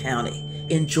Taylor County,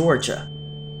 in Georgia.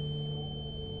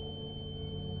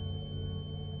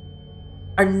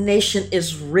 Our nation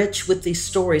is rich with these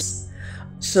stories.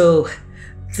 So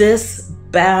this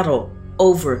battle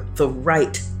over the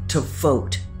right to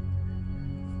vote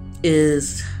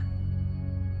is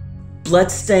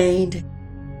bloodstained,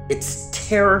 it's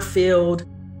terror-filled.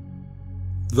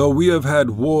 Though we have had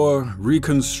war,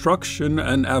 reconstruction,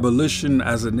 and abolition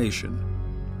as a nation,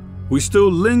 we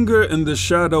still linger in the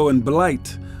shadow and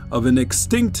blight of an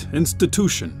extinct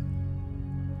institution.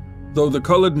 Though the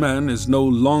colored man is no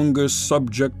longer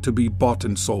subject to be bought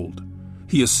and sold,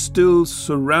 he is still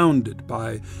surrounded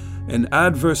by an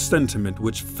adverse sentiment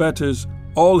which fetters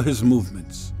all his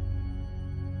movements.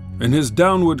 In his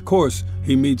downward course,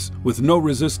 he meets with no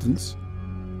resistance,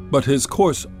 but his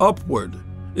course upward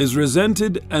is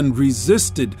resented and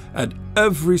resisted at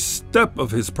every step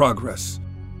of his progress.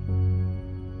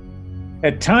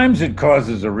 At times it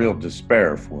causes a real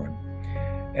despair for him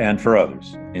and for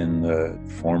others in the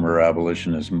former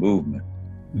abolitionist movement.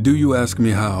 Do you ask me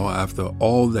how, after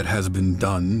all that has been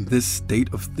done, this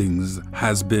state of things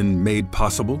has been made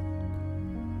possible?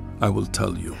 I will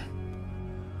tell you.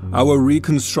 Our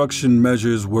Reconstruction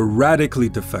measures were radically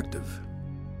defective.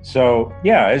 So,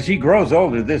 yeah, as he grows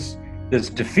older, this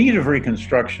defeat of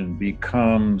Reconstruction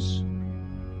becomes,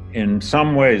 in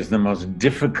some ways, the most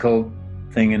difficult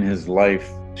thing in his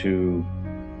life to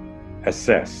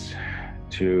assess,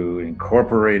 to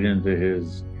incorporate into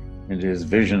his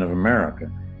vision of America.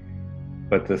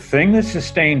 But the thing that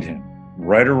sustained him,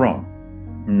 right or wrong,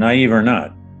 naive or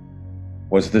not,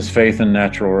 was this faith in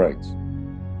natural rights.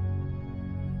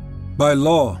 By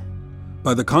law,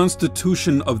 by the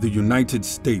Constitution of the United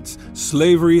States,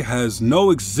 slavery has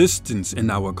no existence in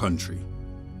our country.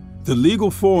 The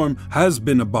legal form has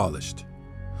been abolished.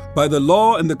 By the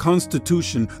law and the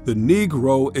Constitution, the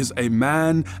Negro is a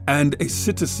man and a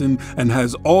citizen and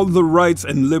has all the rights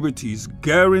and liberties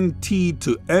guaranteed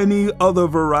to any other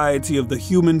variety of the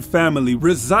human family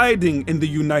residing in the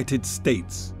United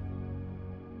States.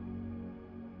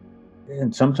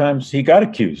 And sometimes he got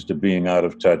accused of being out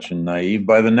of touch and naive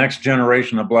by the next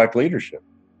generation of black leadership.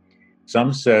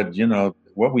 Some said,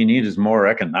 what we need is more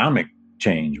economic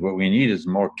change. What we need is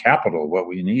more capital. What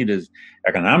we need is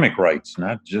economic rights,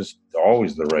 not just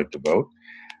always the right to vote.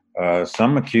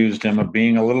 Some accused him of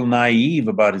being a little naive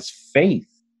about his faith,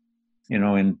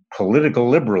 in political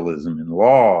liberalism, in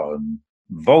law, and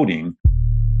voting.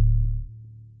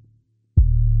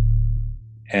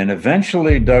 And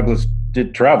eventually Douglass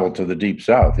did travel to the Deep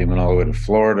South. He went all the way to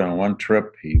Florida on one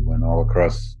trip. He went all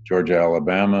across Georgia,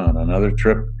 Alabama on another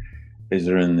trip. These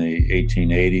are in the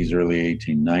 1880s, early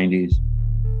 1890s.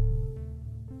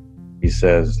 He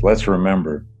says, let's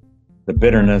remember the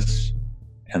bitterness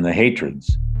and the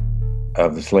hatreds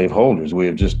of the slaveholders we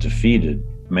have just defeated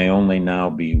may only now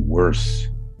be worse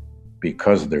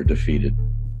because they're defeated.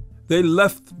 They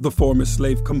left the former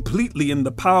slave completely in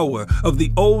the power of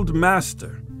the old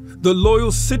master, the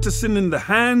loyal citizen in the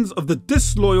hands of the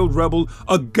disloyal rebel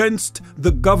against the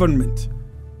government.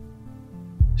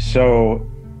 So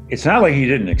it's not like he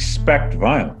didn't expect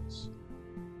violence,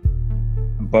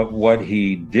 but what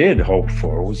he did hope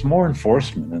for was more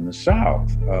enforcement in the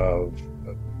South of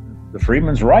the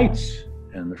freedmen's rights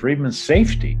and the freedmen's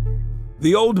safety.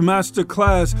 The old master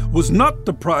class was not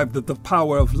deprived of the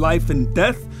power of life and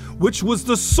death, which was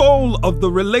the soul of the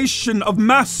relation of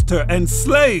master and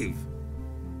slave.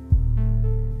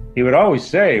 He would always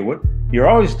say, you're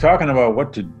always talking about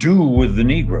what to do with the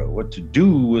Negro, what to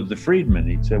do with the freedman.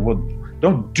 He'd say, well,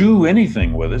 don't do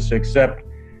anything with us except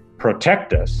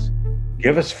protect us,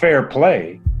 give us fair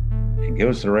play, and give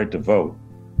us the right to vote,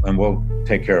 and we'll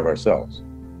take care of ourselves.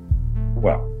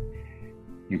 Well,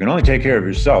 you can only take care of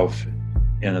yourself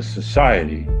in a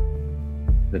society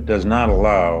that does not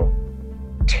allow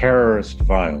terrorist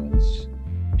violence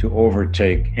to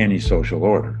overtake any social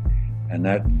order. And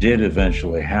that did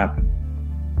eventually happen.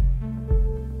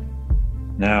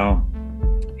 Now,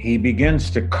 he begins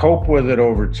to cope with it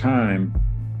over time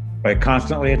by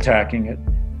constantly attacking it,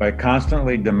 by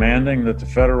constantly demanding that the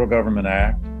federal government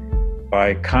act,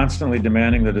 by constantly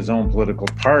demanding that his own political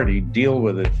party deal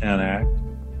with it and act,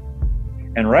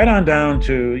 and right on down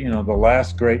to, the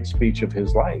last great speech of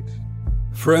his life.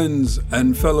 Friends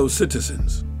and fellow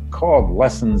citizens. Called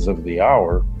Lessons of the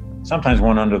Hour, sometimes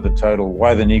one under the title,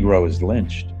 Why the Negro is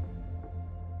Lynched.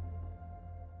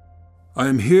 I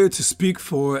am here to speak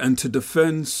for and to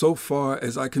defend, so far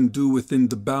as I can do within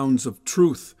the bounds of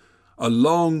truth, a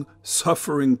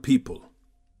long-suffering people.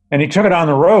 And he took it on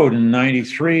the road in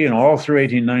 93 and all through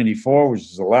 1894, which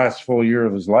is the last full year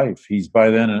of his life. He's by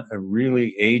then a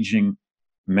really aging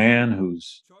man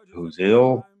who's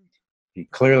ill. He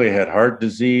clearly had heart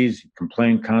disease. He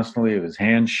complained constantly of his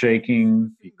hands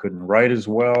shaking. He couldn't write as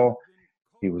well.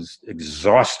 He was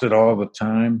exhausted all the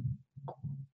time.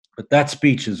 But that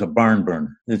speech is a barn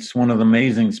burner. It's one of the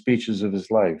amazing speeches of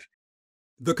his life.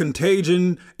 The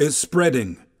contagion is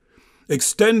spreading,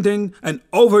 extending and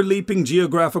overleaping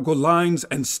geographical lines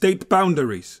and state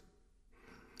boundaries.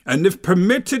 And if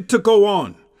permitted to go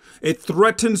on, It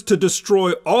threatens to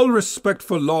destroy all respect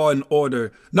for law and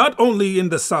order, not only in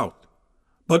the South,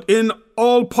 but in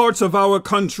all parts of our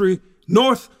country,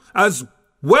 North as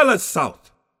well as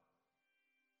South.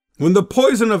 When the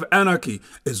poison of anarchy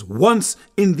is once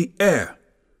in the air,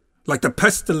 like the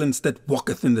pestilence that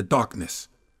walketh in the darkness,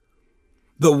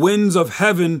 the winds of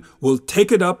heaven will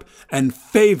take it up and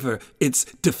favor its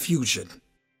diffusion.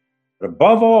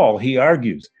 Above all, he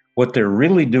argues, what they're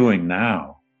really doing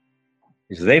now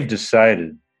is they've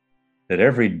decided that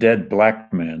every dead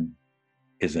black man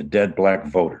is a dead black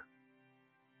voter.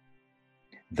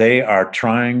 They are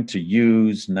trying to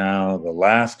use now the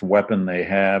last weapon they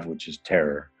have, which is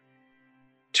terror,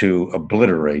 to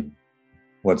obliterate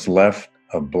what's left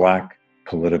of black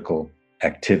political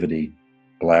activity,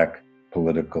 black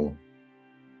political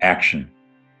action.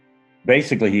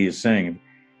 Basically, he is saying,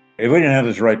 if we didn't have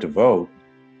this right to vote,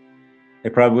 they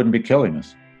probably wouldn't be killing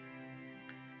us.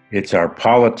 It's our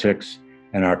politics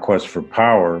and our quest for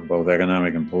power, both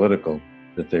economic and political,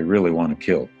 that they really want to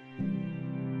kill.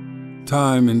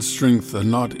 Time and strength are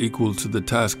not equal to the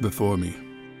task before me.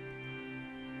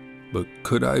 But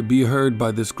could I be heard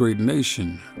by this great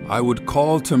nation, I would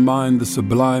call to mind the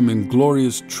sublime and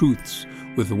glorious truths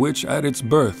with which at its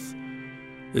birth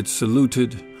it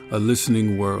saluted a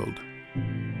listening world.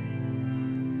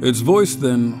 Its voice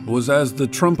then was as the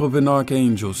trump of an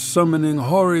archangel summoning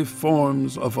hoary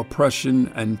forms of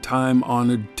oppression and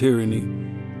time-honored tyranny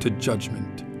to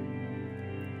judgment.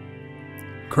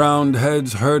 Crowned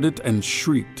heads heard it and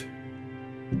shrieked.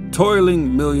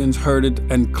 Toiling millions heard it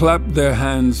and clapped their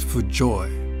hands for joy.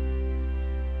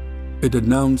 It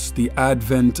announced the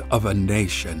advent of a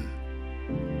nation,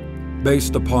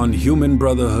 based upon human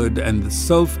brotherhood and the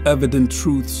self-evident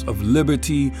truths of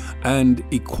liberty and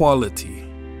equality.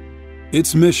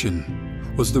 Its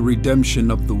mission was the redemption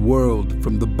of the world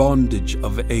from the bondage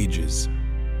of ages.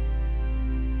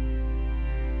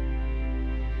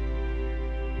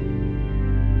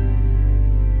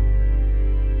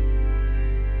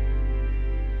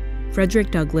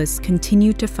 Frederick Douglass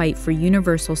continued to fight for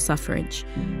universal suffrage,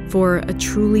 for a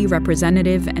truly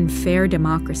representative and fair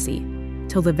democracy,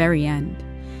 till the very end.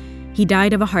 He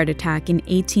died of a heart attack in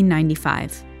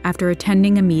 1895 after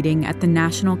attending a meeting at the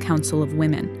National Council of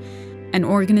Women, an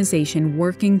organization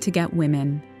working to get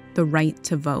women the right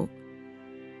to vote.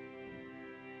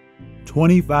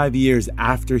 25 years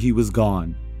after he was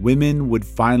gone, women would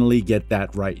finally get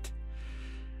that right.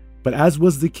 But as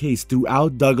was the case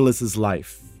throughout Douglass's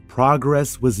life,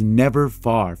 progress was never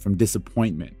far from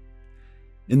disappointment.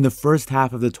 In the first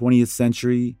half of the 20th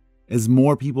century, as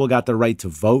more people got the right to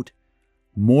vote,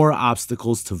 more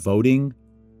obstacles to voting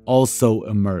also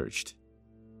emerged.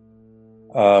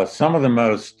 Some of the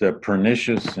most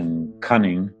pernicious and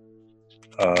cunning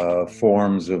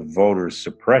forms of voter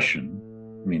suppression,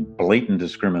 blatant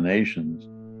discriminations,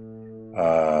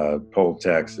 poll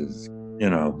taxes,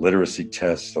 literacy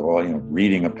tests,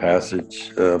 reading a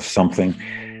passage of something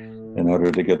in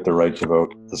order to get the right to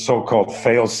vote. The so-called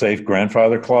fail-safe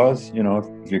grandfather clause,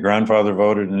 if your grandfather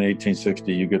voted in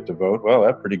 1860, you get to vote. Well,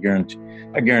 that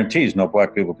guarantees no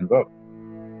black people can vote.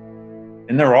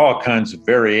 And there are all kinds of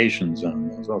variations on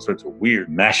those, all sorts of weird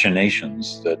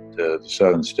machinations that the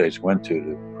southern states went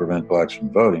to prevent blacks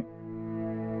from voting.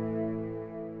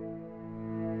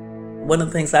 One of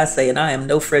the things I say, and I am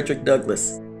no Frederick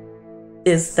Douglass,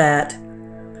 is that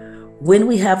when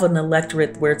we have an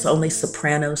electorate where it's only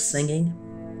sopranos singing,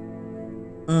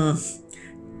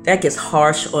 that gets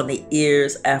harsh on the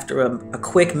ears after a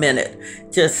quick minute,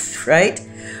 just right?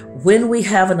 When we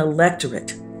have an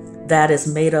electorate that is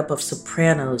made up of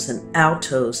sopranos and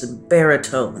altos and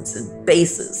baritones and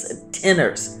basses and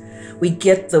tenors, we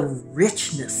get the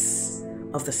richness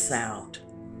of the sound.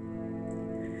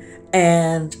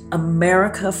 And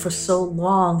America for so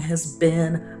long has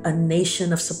been a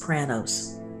nation of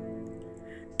sopranos.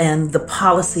 And the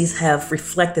policies have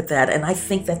reflected that. And I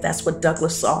think that that's what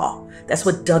Douglass saw. That's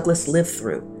what Douglass lived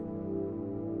through.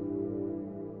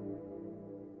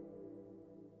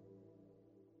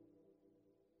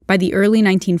 By the early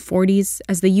 1940s,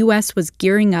 as the U.S. was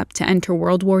gearing up to enter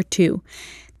World War II,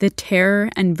 the terror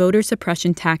and voter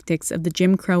suppression tactics of the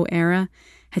Jim Crow era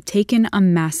had taken a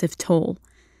massive toll.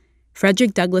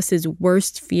 Frederick Douglass's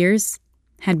worst fears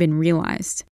had been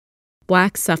realized.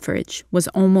 Black suffrage was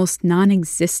almost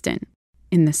non-existent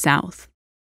in the South.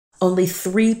 Only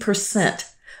 3%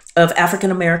 of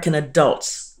African American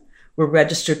adults were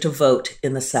registered to vote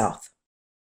in the South.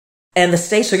 And the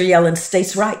states are yelling,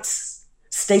 states' rights,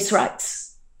 states'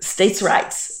 rights, states'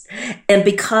 rights. And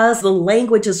because the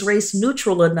language is race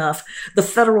neutral enough, the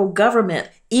federal government,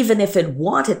 even if it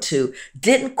wanted to,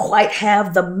 didn't quite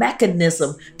have the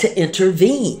mechanism to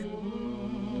intervene.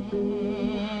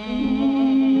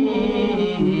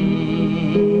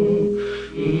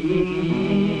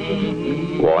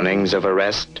 Warnings of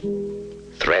arrest,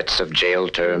 threats of jail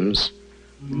terms,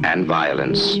 and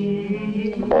violence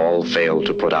all fail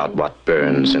to put out what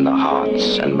burns in the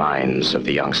hearts and minds of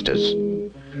the youngsters.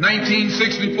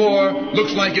 1964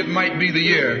 looks like it might be the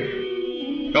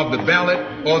year of the ballot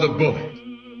or the bullet.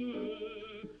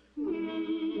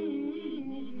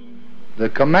 The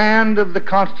command of the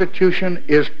Constitution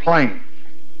is plain.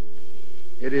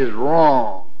 It is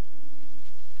wrong,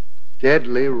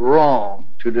 deadly wrong,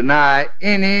 to deny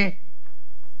any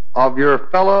of your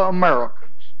fellow Americans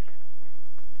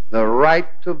the right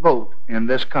to vote in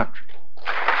this country.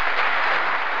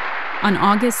 On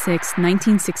August 6,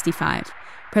 1965,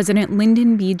 President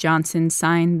Lyndon B. Johnson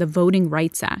signed the Voting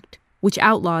Rights Act, which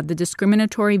outlawed the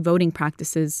discriminatory voting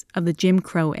practices of the Jim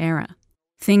Crow era,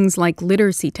 things like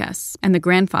literacy tests and the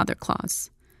grandfather clause.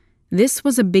 This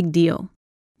was a big deal.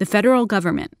 The federal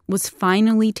government was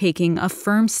finally taking a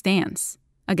firm stance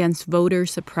against voter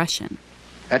suppression.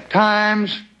 At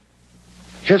times,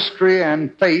 history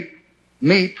and fate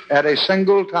meet at a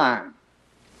single time,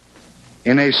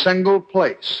 in a single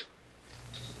place,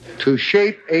 to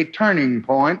shape a turning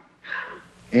point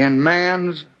in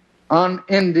man's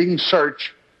unending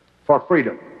search for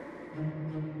freedom.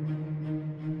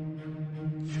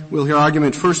 We'll hear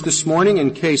argument first this morning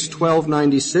in Case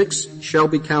 1296,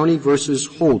 Shelby County versus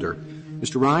Holder.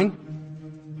 Mr. Ryan?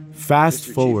 Fast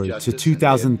forward to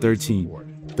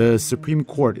 2013. The Supreme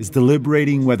Court is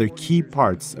deliberating whether key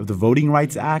parts of the Voting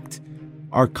Rights Act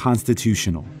are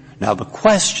constitutional. Now, the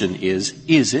question is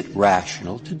it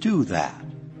rational to do that?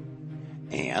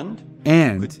 And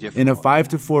in a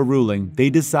 5-4 ruling, they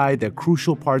decide that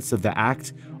crucial parts of the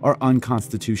act are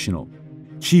unconstitutional.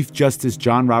 Chief Justice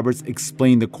John Roberts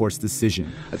explained the court's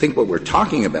decision. I think what we're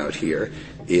talking about here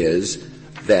is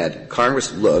that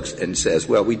Congress looks and says,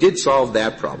 well, we did solve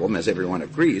that problem. As everyone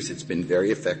agrees, it's been very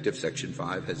effective. Section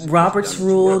 5 has... Roberts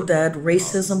ruled that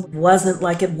racism wasn't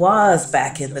like it was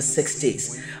back in the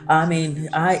 60s. I mean,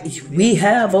 we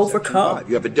have overcome.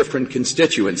 You have a different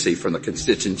constituency from the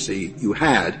constituency you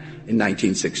had in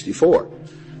 1964.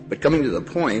 But coming to the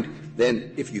point,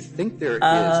 then if you think there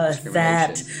is discrimination...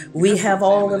 That we have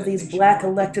all of these black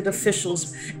elected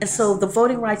officials. And so the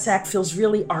Voting Rights Act feels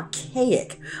really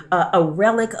archaic, a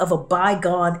relic of a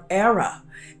bygone era,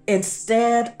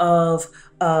 instead of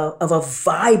a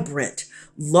vibrant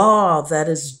law that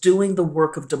is doing the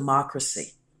work of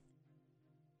democracy.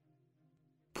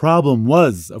 Problem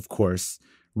was, of course,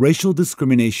 racial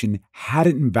discrimination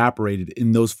hadn't evaporated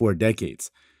in those 4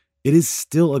 decades. It is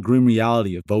still a grim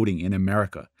reality of voting in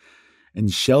America. And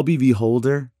Shelby v.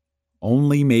 Holder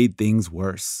only made things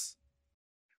worse.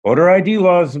 Voter ID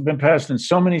laws have been passed in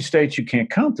so many states you can't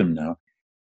count them now.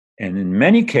 And in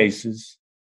many cases,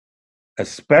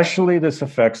 especially this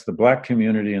affects the black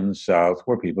community in the South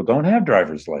where people don't have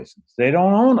driver's license. They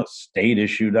don't own a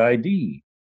state-issued ID.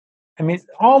 I mean,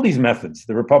 all these methods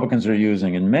the Republicans are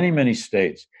using in many, many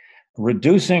states,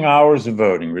 reducing hours of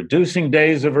voting, reducing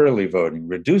days of early voting,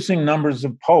 reducing numbers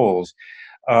of polls,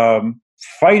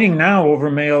 fighting now over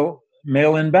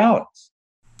mail-in ballots.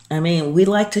 I mean, we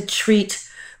like to treat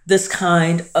this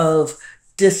kind of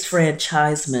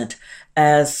disfranchisement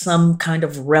as some kind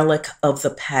of relic of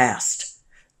the past.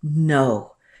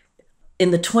 No. In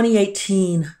the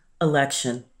 2018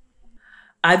 election,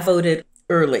 I voted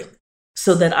early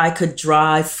so that I could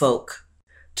drive folk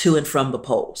to and from the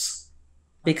polls.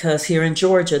 Because here in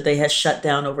Georgia, they had shut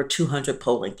down over 200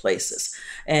 polling places,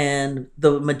 and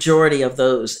the majority of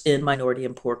those in minority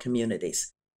and poor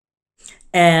communities.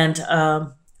 And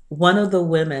one of the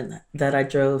women that I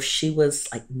drove, she was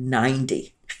like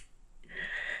 90.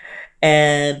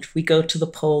 And we go to the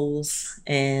polls,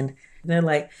 and they're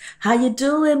like, "How you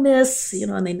doing, miss?" You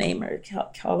know, and they name her,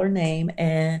 call her name.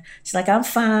 And she's like, "I'm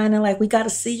fine." And like, "We got to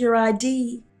see your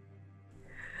ID."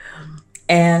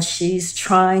 And she's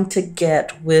trying to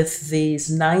get, with these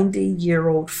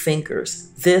 90-year-old fingers,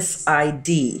 this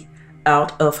ID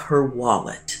out of her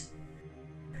wallet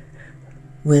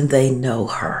when they know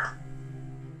her.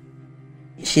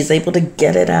 She's able to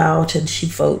get it out, and she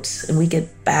votes, and we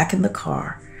get back in the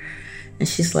car. And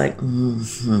she's like,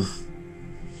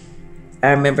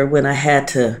 I remember when I had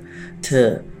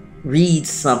to read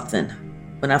something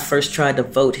when I first tried to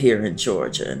vote here in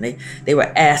Georgia, and they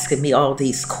were asking me all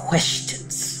these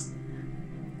questions.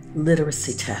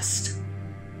 Literacy test.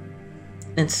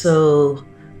 And so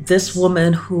this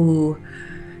woman who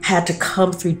had to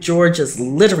come through Georgia's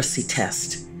literacy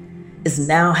test is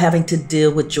now having to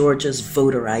deal with Georgia's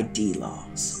voter ID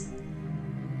laws.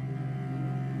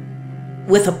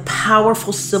 With a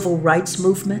powerful civil rights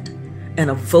movement and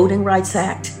a Voting Rights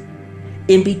Act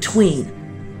in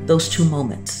between those two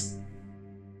moments.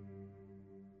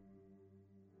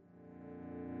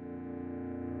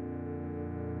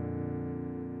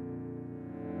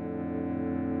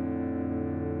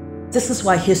 This is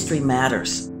why history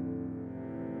matters.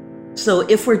 So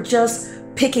if we're just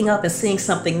picking up and seeing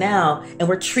something now and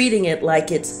we're treating it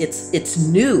like it's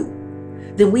new,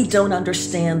 then we don't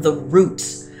understand the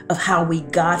roots of how we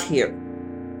got here,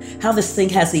 how this thing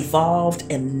has evolved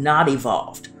and not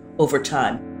evolved over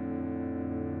time.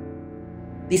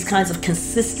 These kinds of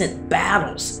consistent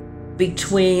battles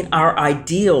between our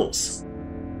ideals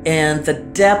and the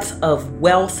depth of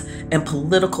wealth and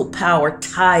political power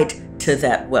tied to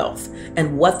that wealth,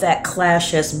 and what that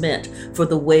clash has meant for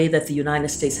the way that the United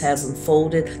States has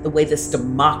unfolded, the way this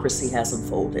democracy has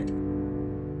unfolded.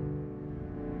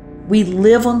 We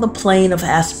live on the plane of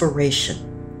aspiration,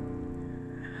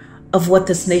 of what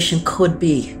this nation could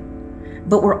be,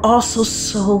 but we're also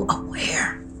so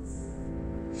aware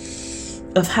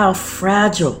of how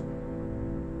fragile,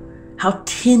 how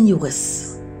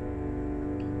tenuous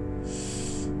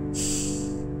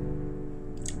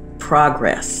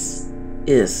progress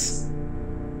is.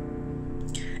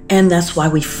 And that's why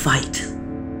we fight.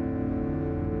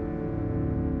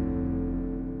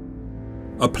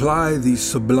 Apply these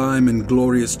sublime and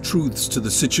glorious truths to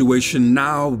the situation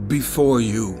now before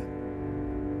you.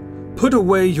 Put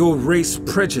away your race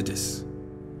prejudice.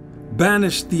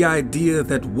 Banish the idea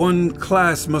that one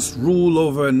class must rule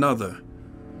over another.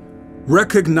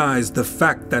 Recognize the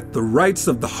fact that the rights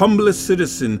of the humblest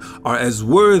citizen are as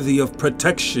worthy of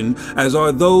protection as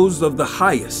are those of the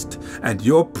highest, and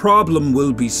your problem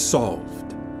will be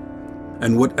solved.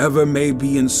 And whatever may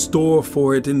be in store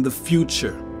for it in the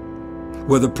future,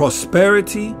 whether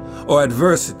prosperity or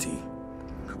adversity,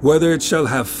 whether it shall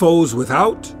have foes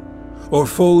without or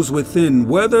foes within,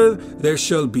 whether there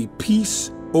shall be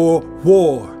peace or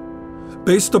war,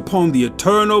 based upon the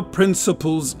eternal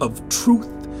principles of truth,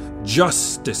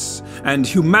 justice, and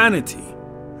humanity,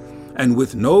 and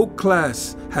with no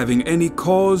class having any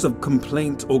cause of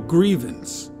complaint or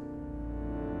grievance,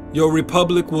 your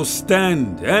republic will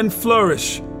stand and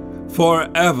flourish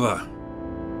forever.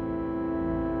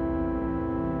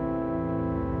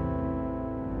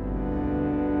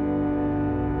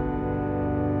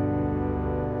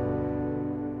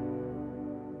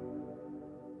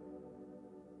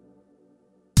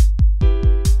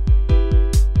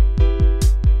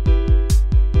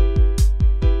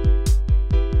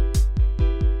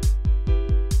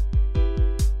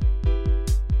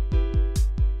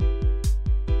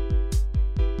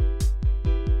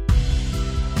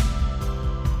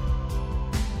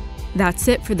 That's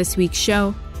it for this week's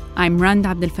show. I'm Rand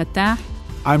Abdelfattah.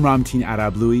 I'm Ramtin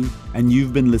Arablouei, and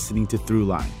you've been listening to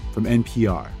Throughline from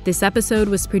NPR. This episode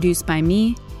was produced by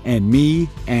me.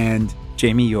 And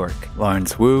Jamie York,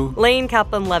 Lawrence Wu, Lane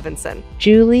Kaplan-Levinson,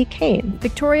 Julie Kane,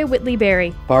 Victoria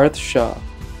Whitley-Berry, Barth Shaw.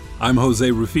 I'm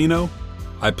Jose Rufino.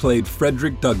 I played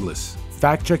Frederick Douglass.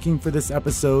 Fact-checking for this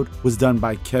episode was done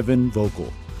by Kevin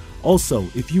Vogel. Also,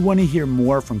 if you want to hear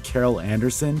more from Carol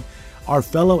Anderson, our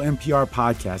fellow NPR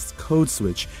podcast, Code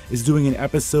Switch, is doing an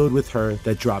episode with her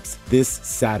that drops this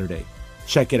Saturday.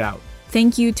 Check it out.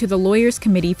 Thank you to the Lawyers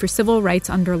Committee for Civil Rights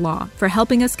Under Law for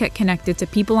helping us get connected to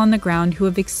people on the ground who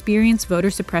have experienced voter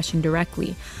suppression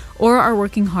directly or are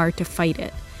working hard to fight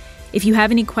it. If you have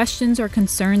any questions or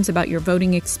concerns about your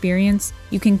voting experience,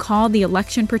 you can call the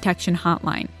Election Protection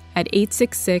Hotline at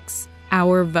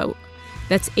 866-OUR-VOTE.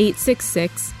 That's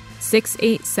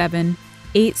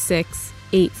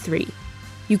 866-687-8683.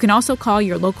 You can also call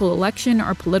your local election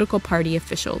or political party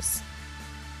officials.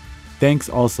 Thanks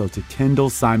also to Kendall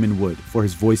Simon Wood for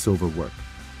his voiceover work.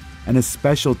 And a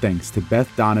special thanks to Beth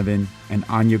Donovan and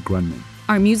Anya Grunman.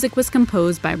 Our music was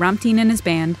composed by Ramtin and his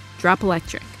band, Drop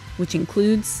Electric, which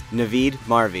includes Naveed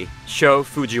Marvi, Sho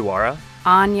Fujiwara,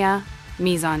 Anya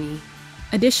Mizani.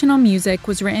 Additional music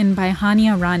was written by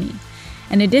Hania Rani,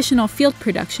 and additional field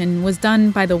production was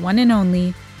done by the one and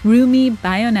only Rumi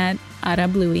Bayonet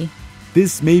Arablouei.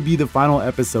 This may be the final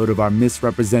episode of our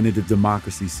Misrepresentative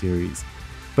Democracy series,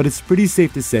 but it's pretty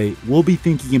safe to say we'll be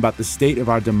thinking about the state of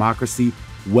our democracy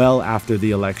well after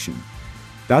the election.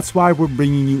 That's why we're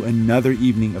bringing you another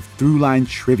evening of Throughline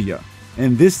Trivia,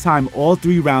 and this time all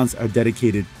 3 rounds are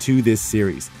dedicated to this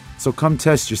series, so come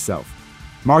test yourself.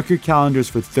 Mark your calendars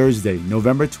for Thursday,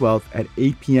 November 12th at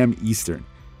 8 p.m. Eastern,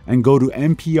 and go to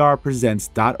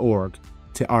nprpresents.org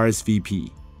to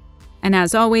RSVP. And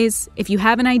as always, if you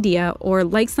have an idea or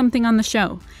like something on the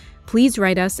show, please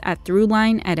write us at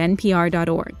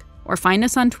throughline@npr.org or find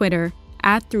us on Twitter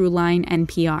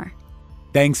 @throughlinenpr.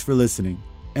 Thanks for listening,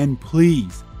 and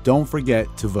please don't forget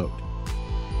to vote.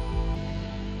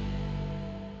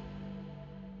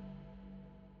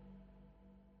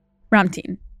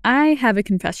 Ramtin, I have a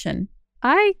confession.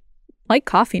 I like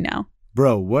coffee now.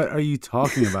 Bro, what are you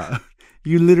talking about?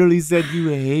 You literally said you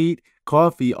hate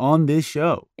coffee on this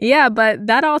show. Yeah, but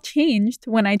that all changed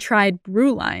when I tried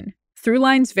Brewline,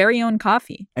 Throughline's very own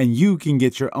coffee. And you can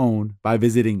get your own by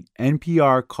visiting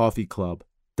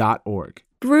nprcoffeeclub.org.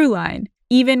 Brewline.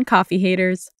 Even coffee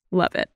haters love it.